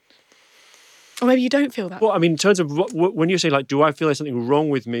that? Or maybe you don't feel that? Well, I mean, in terms of when you say, like, do I feel there's something wrong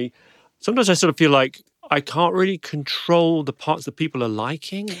with me? Sometimes I sort of feel like I can't really control the parts that people are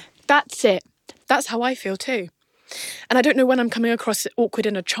liking. That's it. That's how I feel too. And I don't know when I'm coming across awkward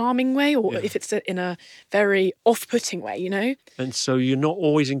in a charming way or if it's in a very off-putting way, And so you're not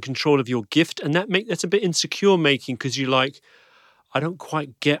always in control of your gift. And that's a bit insecure making because you're like, I don't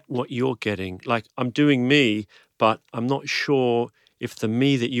quite get what you're getting. Like, I'm doing me, but I'm not sure if the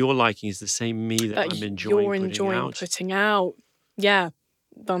me that you're liking is the same me that I'm enjoying putting out. Yeah,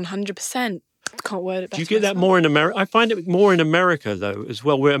 100%. Can't word it better. Do you get that more in America? I find it more in America, though, as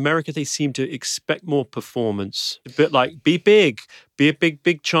well, where America, they seem to expect more performance. A bit like, be big, be a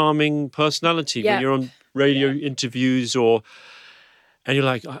big, charming personality when you're on radio interviews and you're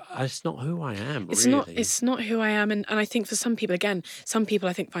like, it's not who I am, really. It's not who I am. And I think for some people,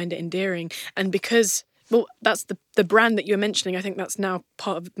 I think find it endearing. And because... Well, that's the brand that you're mentioning. I think that's now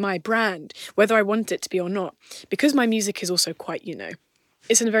part of my brand, whether I want it to be or not. Because my music is also quite,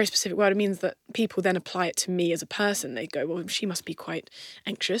 it's in a very specific word. It means that people then apply it to me as a person. They go, well, she must be quite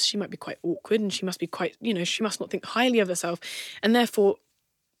anxious. She might be quite awkward and she must be quite, she must not think highly of herself. And therefore,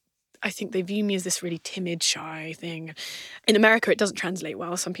 I think they view me as this really timid, shy thing. In America, it doesn't translate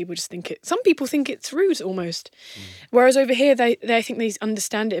well. Some people think it's rude almost. Whereas over here, they think they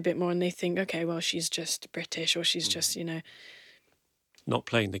understand it a bit more and they think, okay, well, she's just British or she's just, not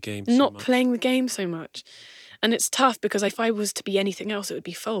playing the game so much. And it's tough because if I was to be anything else, it would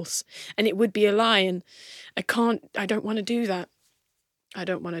be false and it would be a lie. And I don't want to do that.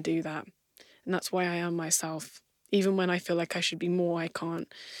 And that's why I am myself. Even when I feel like I should be more, I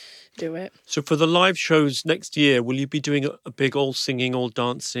can't do it. So for the live shows next year, will you be doing a big all singing, all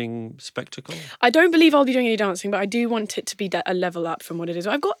dancing spectacle? I don't believe I'll be doing any dancing, but I do want it to be a level up from what it is.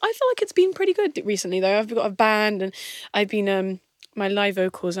 I feel like it's been pretty good recently, though. I've got a band and I've been, my live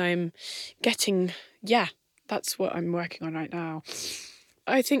vocals, I'm getting, that's what I'm working on right now.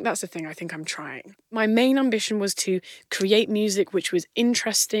 I think that's the thing. I think I'm trying. My main ambition was to create music which was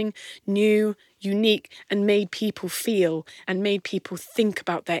interesting, new, unique, and made people feel and made people think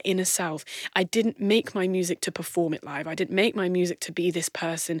about their inner self. I didn't make my music to perform it live. I didn't make my music to be this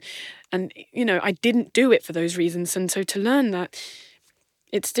person. And, I didn't do it for those reasons. And so to learn that,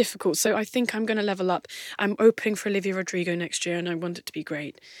 It's difficult. So I think I'm going to level up. I'm opening for Olivia Rodrigo next year and I want it to be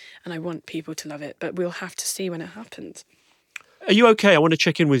great. And I want people to love it. But we'll have to see when it happens. Are you okay? I want to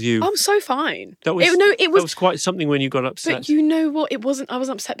check in with you. I'm so fine. That was quite something when you got upset. But you know what? It wasn't. I was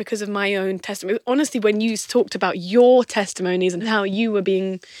upset because of my own testimony. Honestly, when you talked about your testimonies and how you were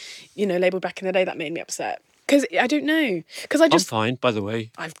being, labelled back in the day, that made me upset. Because I don't know. Because I'm fine, by the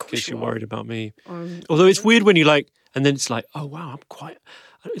way. Of course in case you're worried about me. Although it's weird when you and then it's like, oh wow,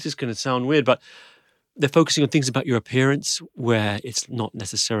 this is going to sound weird, but they're focusing on things about your appearance where it's not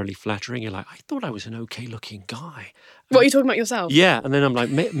necessarily flattering. You're like, I thought I was an okay looking guy. What, are you talking about yourself? Yeah, and then I'm like,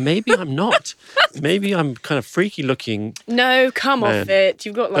 maybe I'm not. Maybe I'm kind of freaky looking. No, come off it.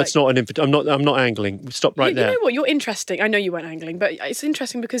 You've got That's not I'm not angling. Stop right there. You know what? You're interesting. I know you weren't angling, but it's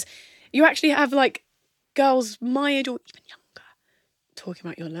interesting because you actually have girls my age or even younger talking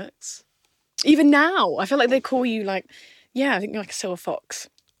about your looks. Even now, I feel like they call you I think you're like a silver fox.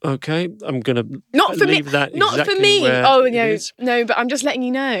 Okay, I'm gonna not for leave me. that. Not exactly for me. Where Oh no, but I'm just letting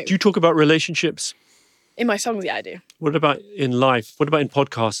you know. Do you talk about relationships? In my songs, yeah, I do. What about in life? What about in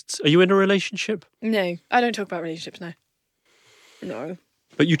podcasts? Are you in a relationship? No, I don't talk about relationships, no.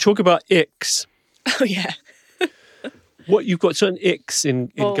 But you talk about icks. Oh, yeah. What, you've got certain icks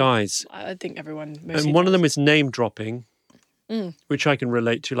in guys. I think everyone mostly And one of them is name dropping, which I can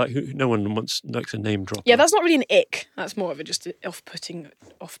relate to. No one likes a name drop. Yeah, that's not really an ick. That's more of just an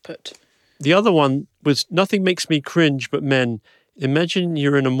off-put. The other one was nothing makes me cringe but men. Imagine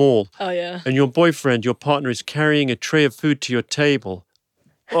you're in a mall. Oh, yeah. And your partner is carrying a tray of food to your table.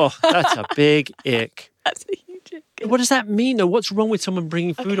 Oh, that's a big ick. That's a huge ick. What does that mean, though? What's wrong with someone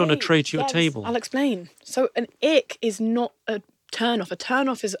bringing food on a tray to your table? I'll explain. So an ick is not a turn-off. A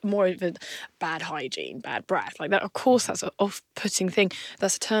turn-off is more of a bad hygiene, bad breath. Like that, of course, that's an off-putting thing.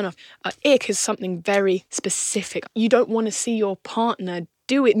 That's a turn-off. An ick is something very specific. You don't want to see your partner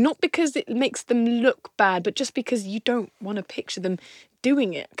do it, not because it makes them look bad, but just because you don't want to picture them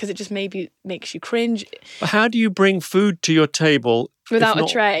doing it, because it just maybe makes you cringe. But how do you bring food to your table without a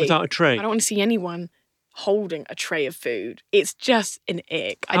tray? Without a tray. I don't want to see anyone holding a tray of food. It's just an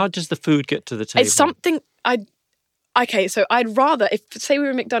ick. How does the food get to the table? It's something Okay, so I'd rather, if say we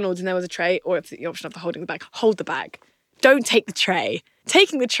were at McDonald's and there was a tray, or if the option of the holding the bag, hold the bag. Don't take the tray.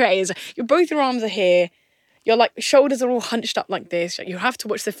 Taking the tray is, both your arms are here, your shoulders are all hunched up like this. You have to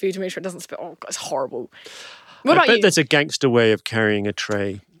watch the food to make sure it doesn't spill. Oh, God, it's horrible. What about you? There's a gangster way of carrying a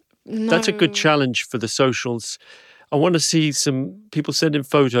tray. No. That's a good challenge for the socials. I want to see some people sending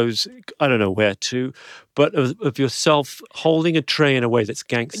photos, I don't know where to, but of yourself holding a tray in a way that's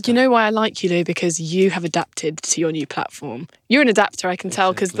gangster. Do you know why I like you, Lou? Because you have adapted to your new platform. You're an adapter, I can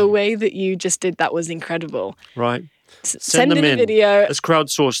tell, because the way that you just did that was incredible. Right. Send in a video. Let's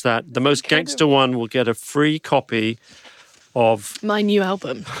crowdsource that. The most gangster one will get a free copy of my new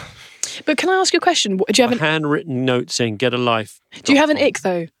album. But can I ask you a question? Do you have a handwritten note saying "Get a life"? Do you have an ick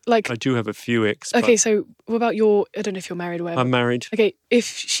though? I do have a few icks. Okay, so what about I don't know if you're married or whatever. I'm married. Okay, if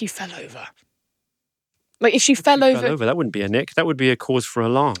she fell over. If she fell over, that wouldn't be an ick. That would be a cause for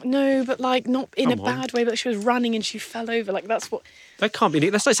alarm. No, but not in a bad way. But she was running and she fell over. That's what. That can't be an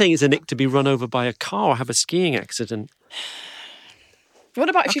ick. That's like saying it's an ick to be run over by a car or have a skiing accident. What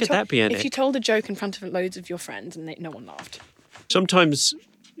about if you told a joke in front of loads of your friends and no one laughed? Sometimes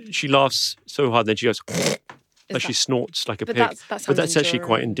she laughs so hard that she goes, she snorts like a pig. But that's actually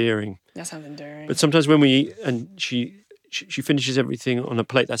quite endearing. That sounds endearing. But sometimes when we eat and she finishes everything on a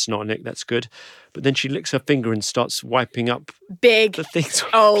plate, that's not an ick, that's good. But then she licks her finger and starts wiping up big the things.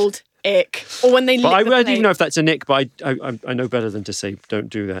 Old ick. Or when they lick the plate. I don't even know if that's an ick, but I know better than to say don't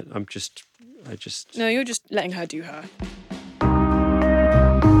do that. No, you're just letting her do her.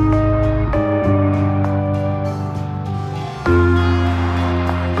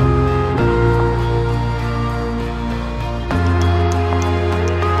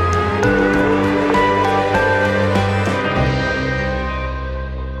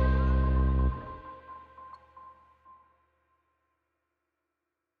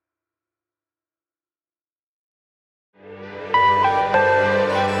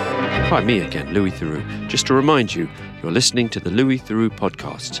 Hi, me again, Louis Theroux. Just to remind you, you're listening to the Louis Theroux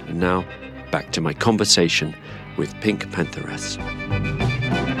podcast. And now, back to my conversation with PinkPantheress.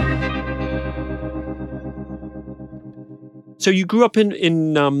 So you grew up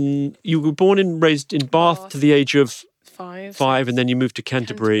you were born and raised in Bath to the age of 5, and then you moved to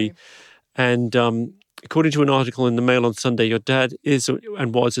Canterbury. And according to an article in the Mail on Sunday, your dad is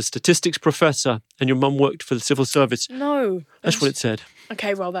and was a statistics professor, and your mum worked for the civil service. No. That's what it said.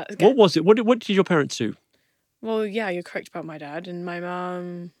 Okay, well, that's... What was it? What did your parents do? Well, yeah, you're correct about my dad. And my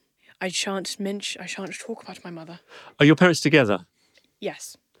mum... I shan't talk about my mother. Are your parents together?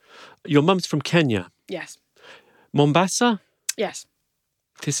 Yes. Your mum's from Kenya. Yes. Mombasa? Yes.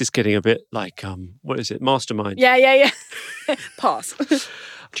 This is getting a bit like, what is it? Mastermind. Yeah. Pass.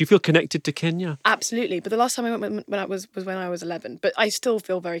 Do you feel connected to Kenya? Absolutely. But the last time I went was when I was 11. But I still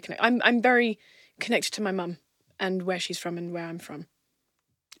feel very connected. I'm very connected to my mum and where she's from and where I'm from.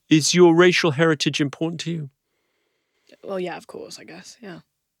 Is your racial heritage important to you? Well, yeah, of course, I guess. Yeah.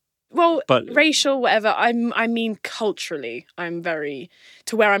 Well, But racial, whatever. I mean, culturally, I'm very,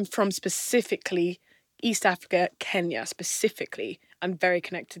 to where I'm from specifically, East Africa, Kenya specifically, I'm very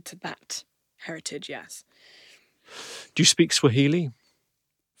connected to that heritage, yes. do you speak Swahili?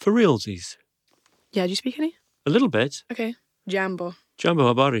 For realsies? Yeah, do you speak any? A little bit. Okay. Jambo.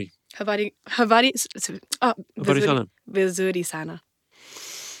 Jambo habari. Habari Habari vizuri sana.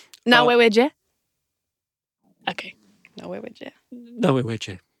 Na weweje? Okay. Na weweje? No,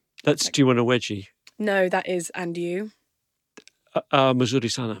 wedgie. That's, do you want a wedgie? No, that is, and you?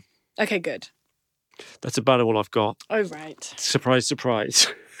 Mazuri sana. Okay, good. That's about all I've got. Oh, right. Surprise, surprise.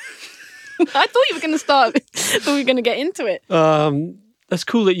 I thought you were going to start. I thought we were going to get into it. That's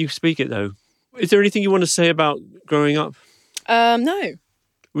cool that you speak it, though. Is there anything you want to say about growing up? No. It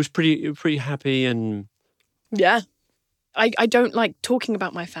was pretty happy and... Yeah. I don't like talking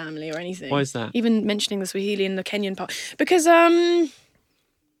about my family or anything. Why is that? Even mentioning the Swahili and the Kenyan part. Because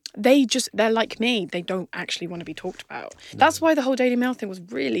they're like me. They don't actually want to be talked about. No. That's why the whole Daily Mail thing was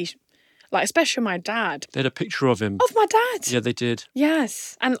really... Like, especially my dad. They had a picture of him. Of my dad? Yeah, they did.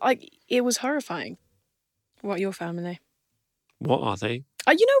 Yes. And, like, it was horrifying. What are your family? What are they?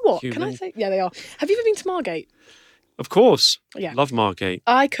 You know what? Human. Can I say? Yeah, they are. Have you ever been to Margate? Of course. Yeah. Love Margate.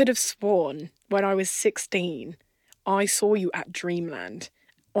 I could have sworn when I was 16, I saw you at Dreamland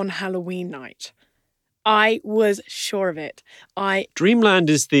on Halloween night. I was sure of it. Dreamland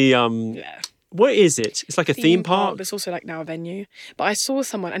is the... Yeah. What is it? It's like a theme park? But it's also like now a venue. But I saw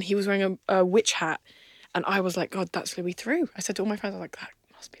someone and he was wearing a witch hat. And I was like, God, that's Louis Theroux. I said to all my friends, I was like, that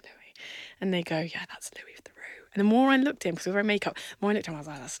must be Louis. And they go, yeah, that's Louis Theroux. And the more I looked at him, because he was wearing makeup, the more I looked at him, I was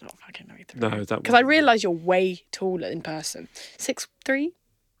like, that's not fucking Louis Theroux. No, that because I realised you're way taller in person. 6'3"?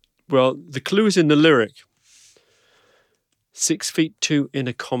 Well, the clue is in the lyric. 6'2" in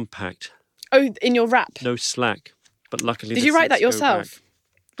a compact. Oh, in your rap? No slack. But luckily... Did you write that yourself?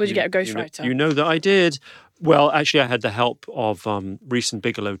 Or did you get a ghostwriter? You know that I did. Well, actually, I had the help of Reese and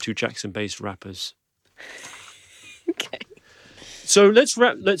Bigelow, two Jackson-based rappers. Okay. So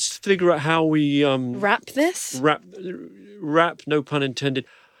let's figure out how we... Rap this? Rap, no pun intended.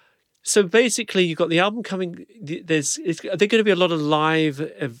 So basically, you've got the album coming. Are there going to be a lot of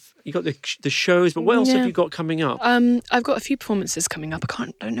live... You got the shows, but what else have you got coming up? I've got a few performances coming up.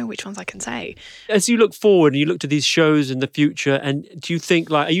 Don't know which ones I can say. As you look forward and you look to these shows in the future, and do you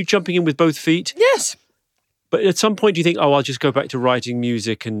think, like, are you jumping in with both feet? Yes. But at some point, do you think, I'll just go back to writing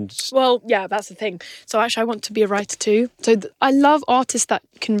music and... Well, yeah, that's the thing. So actually, I want to be a writer too. So I love artists that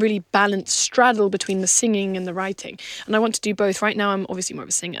can really straddle between the singing and the writing. And I want to do both. Right now, I'm obviously more of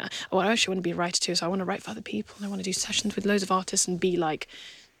a singer. Oh, I actually want to be a writer too. So I want to write for other people. I want to do sessions with loads of artists and be like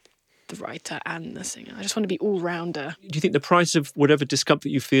the writer and the singer. I just want to be all-rounder. Do you think the price of whatever discomfort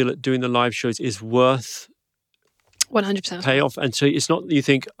you feel at doing the live shows is worth 100% payoff? And so it's not that you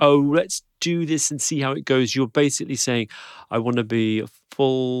think, let's do this and see how it goes. You're basically saying, I want to be a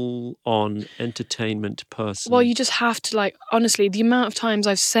full-on entertainment person. Well, you just have to, like, honestly, the amount of times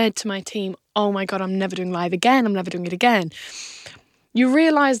I've said to my team, oh my God, I'm never doing live again. I'm never doing it again. You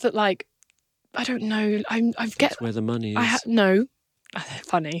realise that, like, I don't know. That's where the money is. No.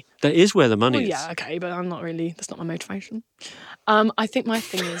 Funny. That is where the money is. Yeah, okay, but I'm not really, that's not my motivation. I think my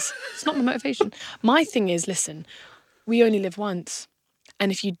thing is, it's not my motivation. My thing is, listen, we only live once.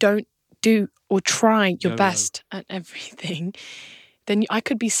 And if you don't do or try your best at everything, then I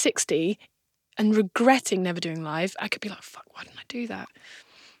could be 60 and regretting never doing live. I could be like, fuck, why didn't I do that?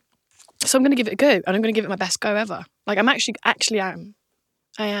 So I'm going to give it a go, and I'm going to give it my best go ever. Like, I'm actually am.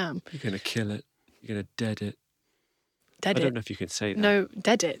 I am. You're going to kill it. You're going to dead it. Dead it? I don't know if you can say that. No,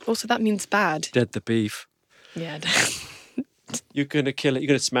 dead it. Also, that means bad. Dead the beef. Yeah. You're going to kill it. You're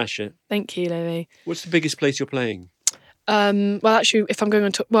going to smash it. Thank you, Louis. What's the biggest place you're playing? Well, actually, if I'm going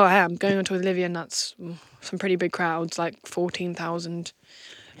on tour... Well, I am going on tour with Olivia, and that's some pretty big crowds, like 14,000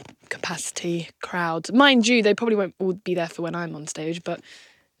 capacity crowds. Mind you, they probably won't all be there for when I'm on stage, but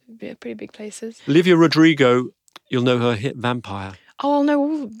it'll be pretty big places. Olivia Rodrigo, you'll know her hit Vampire. Oh, I'll know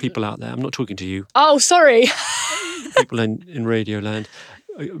all... People out there. I'm not talking to you. Oh, sorry. People in Radio Land.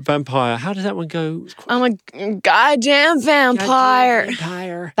 Vampire. How does that one go? I'm a goddamn vampire.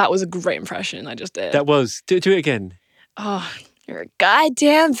 Vampire. That was a great impression I just did. That was. Do it again. Oh, You're a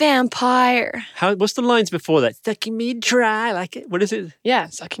goddamn vampire. What's the lines before that? Sucking me dry like it. What is it? Yeah,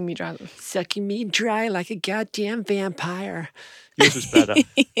 sucking me dry. Sucking me dry like a goddamn vampire. Yours was better.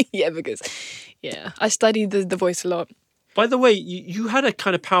 Yeah, because I studied the voice a lot. By the way, you had a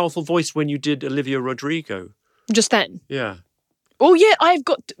kind of powerful voice when you did Olivia Rodrigo. Just then. Yeah. Oh yeah, I've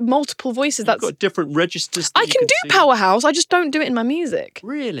got multiple voices. You've got different registers. I can do sing. Powerhouse. I just don't do it in my music.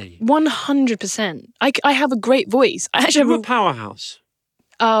 Really? 100%. I have a great voice. I actually You're have a powerhouse.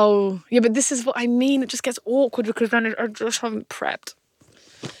 Oh yeah, but this is what I mean. It just gets awkward because then I just haven't prepped.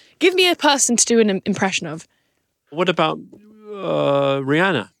 Give me a person to do an impression of. What about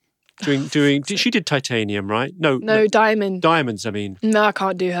Rihanna? She did Titanium, right? No, Diamond. Diamonds, I mean. No, I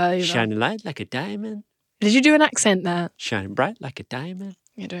can't do her either. Shining light like a diamond. Did you do an accent there? Shining bright like a diamond.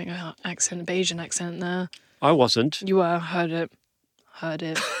 You're doing an accent, a Bayesian accent there. I wasn't. You were. Heard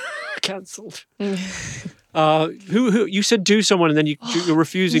it. Cancelled. Who you said do someone and then you're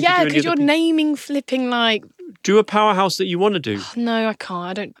refusing to do any because you're other naming flipping like... Do a powerhouse that you want to do. No, I can't.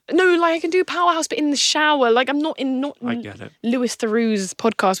 I don't... No, like I can do powerhouse but in the shower. Like I'm not in I get it. Louis Theroux's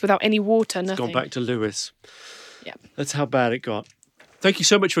podcast without any water, nothing. It's gone back to Lewis. Yeah. That's how bad it got. Thank you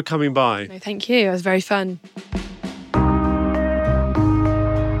so much for coming by. No, thank you. It was very fun.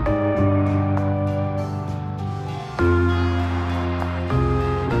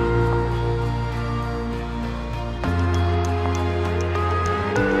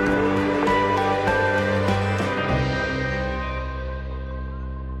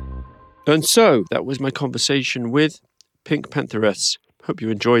 And so that was my conversation with PinkPantheress. Hope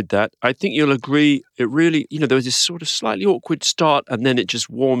you enjoyed that. I think you'll agree, it really, there was this sort of slightly awkward start and then it just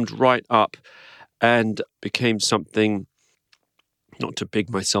warmed right up and became something, not to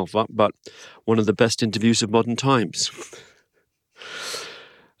big myself up, but one of the best interviews of modern times.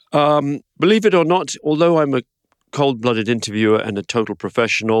 Believe it or not, although I'm a cold-blooded interviewer and a total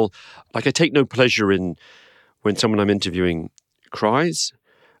professional, I take no pleasure in when someone I'm interviewing cries.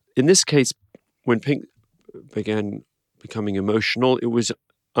 In this case, when Pink began becoming emotional, it was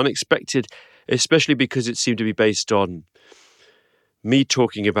unexpected, especially because it seemed to be based on me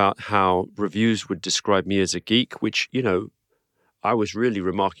talking about how reviews would describe me as a geek, which, I was really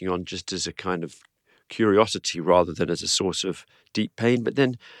remarking on just as a kind of curiosity rather than as a source of deep pain. But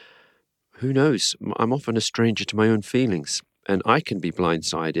then, who knows? I'm often a stranger to my own feelings, and I can be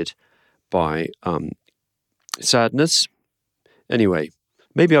blindsided by sadness. Anyway,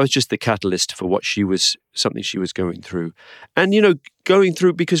 maybe I was just the catalyst for something she was going through. And, going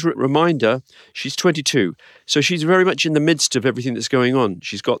through, because reminder, she's 22. So she's very much in the midst of everything that's going on.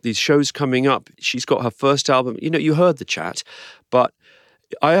 She's got these shows coming up. She's got her first album. You heard the chat. But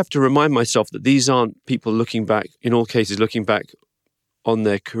I have to remind myself that these aren't people looking back, in all cases, looking back on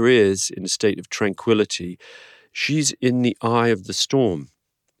their careers in a state of tranquility. She's in the eye of the storm,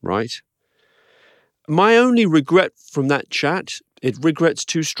 right? My only regret from that chat, regret's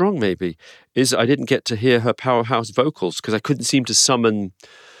too strong maybe, is I didn't get to hear her powerhouse vocals because I couldn't seem to summon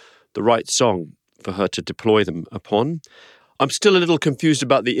the right song for her to deploy them upon. I'm still a little confused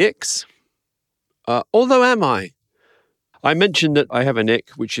about the icks. Although am I? I mentioned that I have an ick,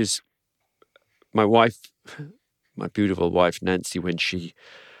 which is my wife, my beautiful wife, Nancy, when she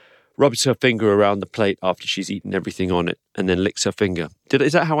rubs her finger around the plate after she's eaten everything on it and then licks her finger.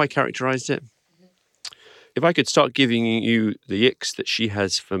 Is that how I characterized it? If I could start giving you the icks that she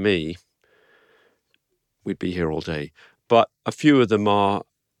has for me, we'd be here all day. But a few of them are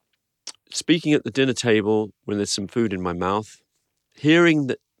speaking at the dinner table when there's some food in my mouth,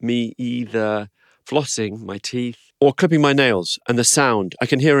 hearing me either flossing my teeth or clipping my nails, and the sound, I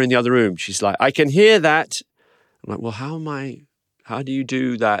can hear her in the other room. She's like, I can hear that. I'm like, well, how do you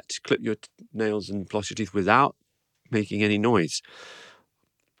do that? Clip your nails and floss your teeth without making any noise?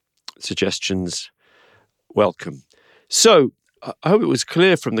 Suggestions welcome. So I hope it was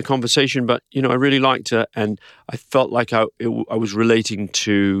clear from the conversation, but, I really liked her and I felt like I was relating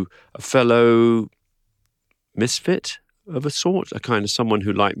to a fellow misfit of a sort, a kind of someone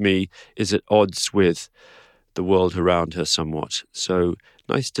who, like me, is at odds with the world around her somewhat. So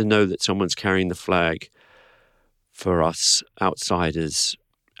nice to know that someone's carrying the flag for us outsiders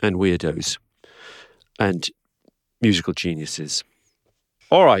and weirdos and musical geniuses.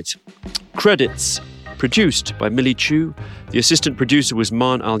 All right, credits. Produced by Millie Chu. The assistant producer was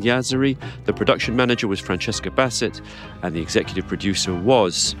Man Al-Yazari. The production manager was Francesca Bassett. And the executive producer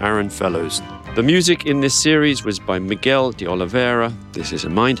was Aaron Fellows. The music in this series was by Miguel de Oliveira. This is a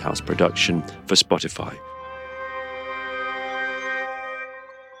Mindhouse production for Spotify.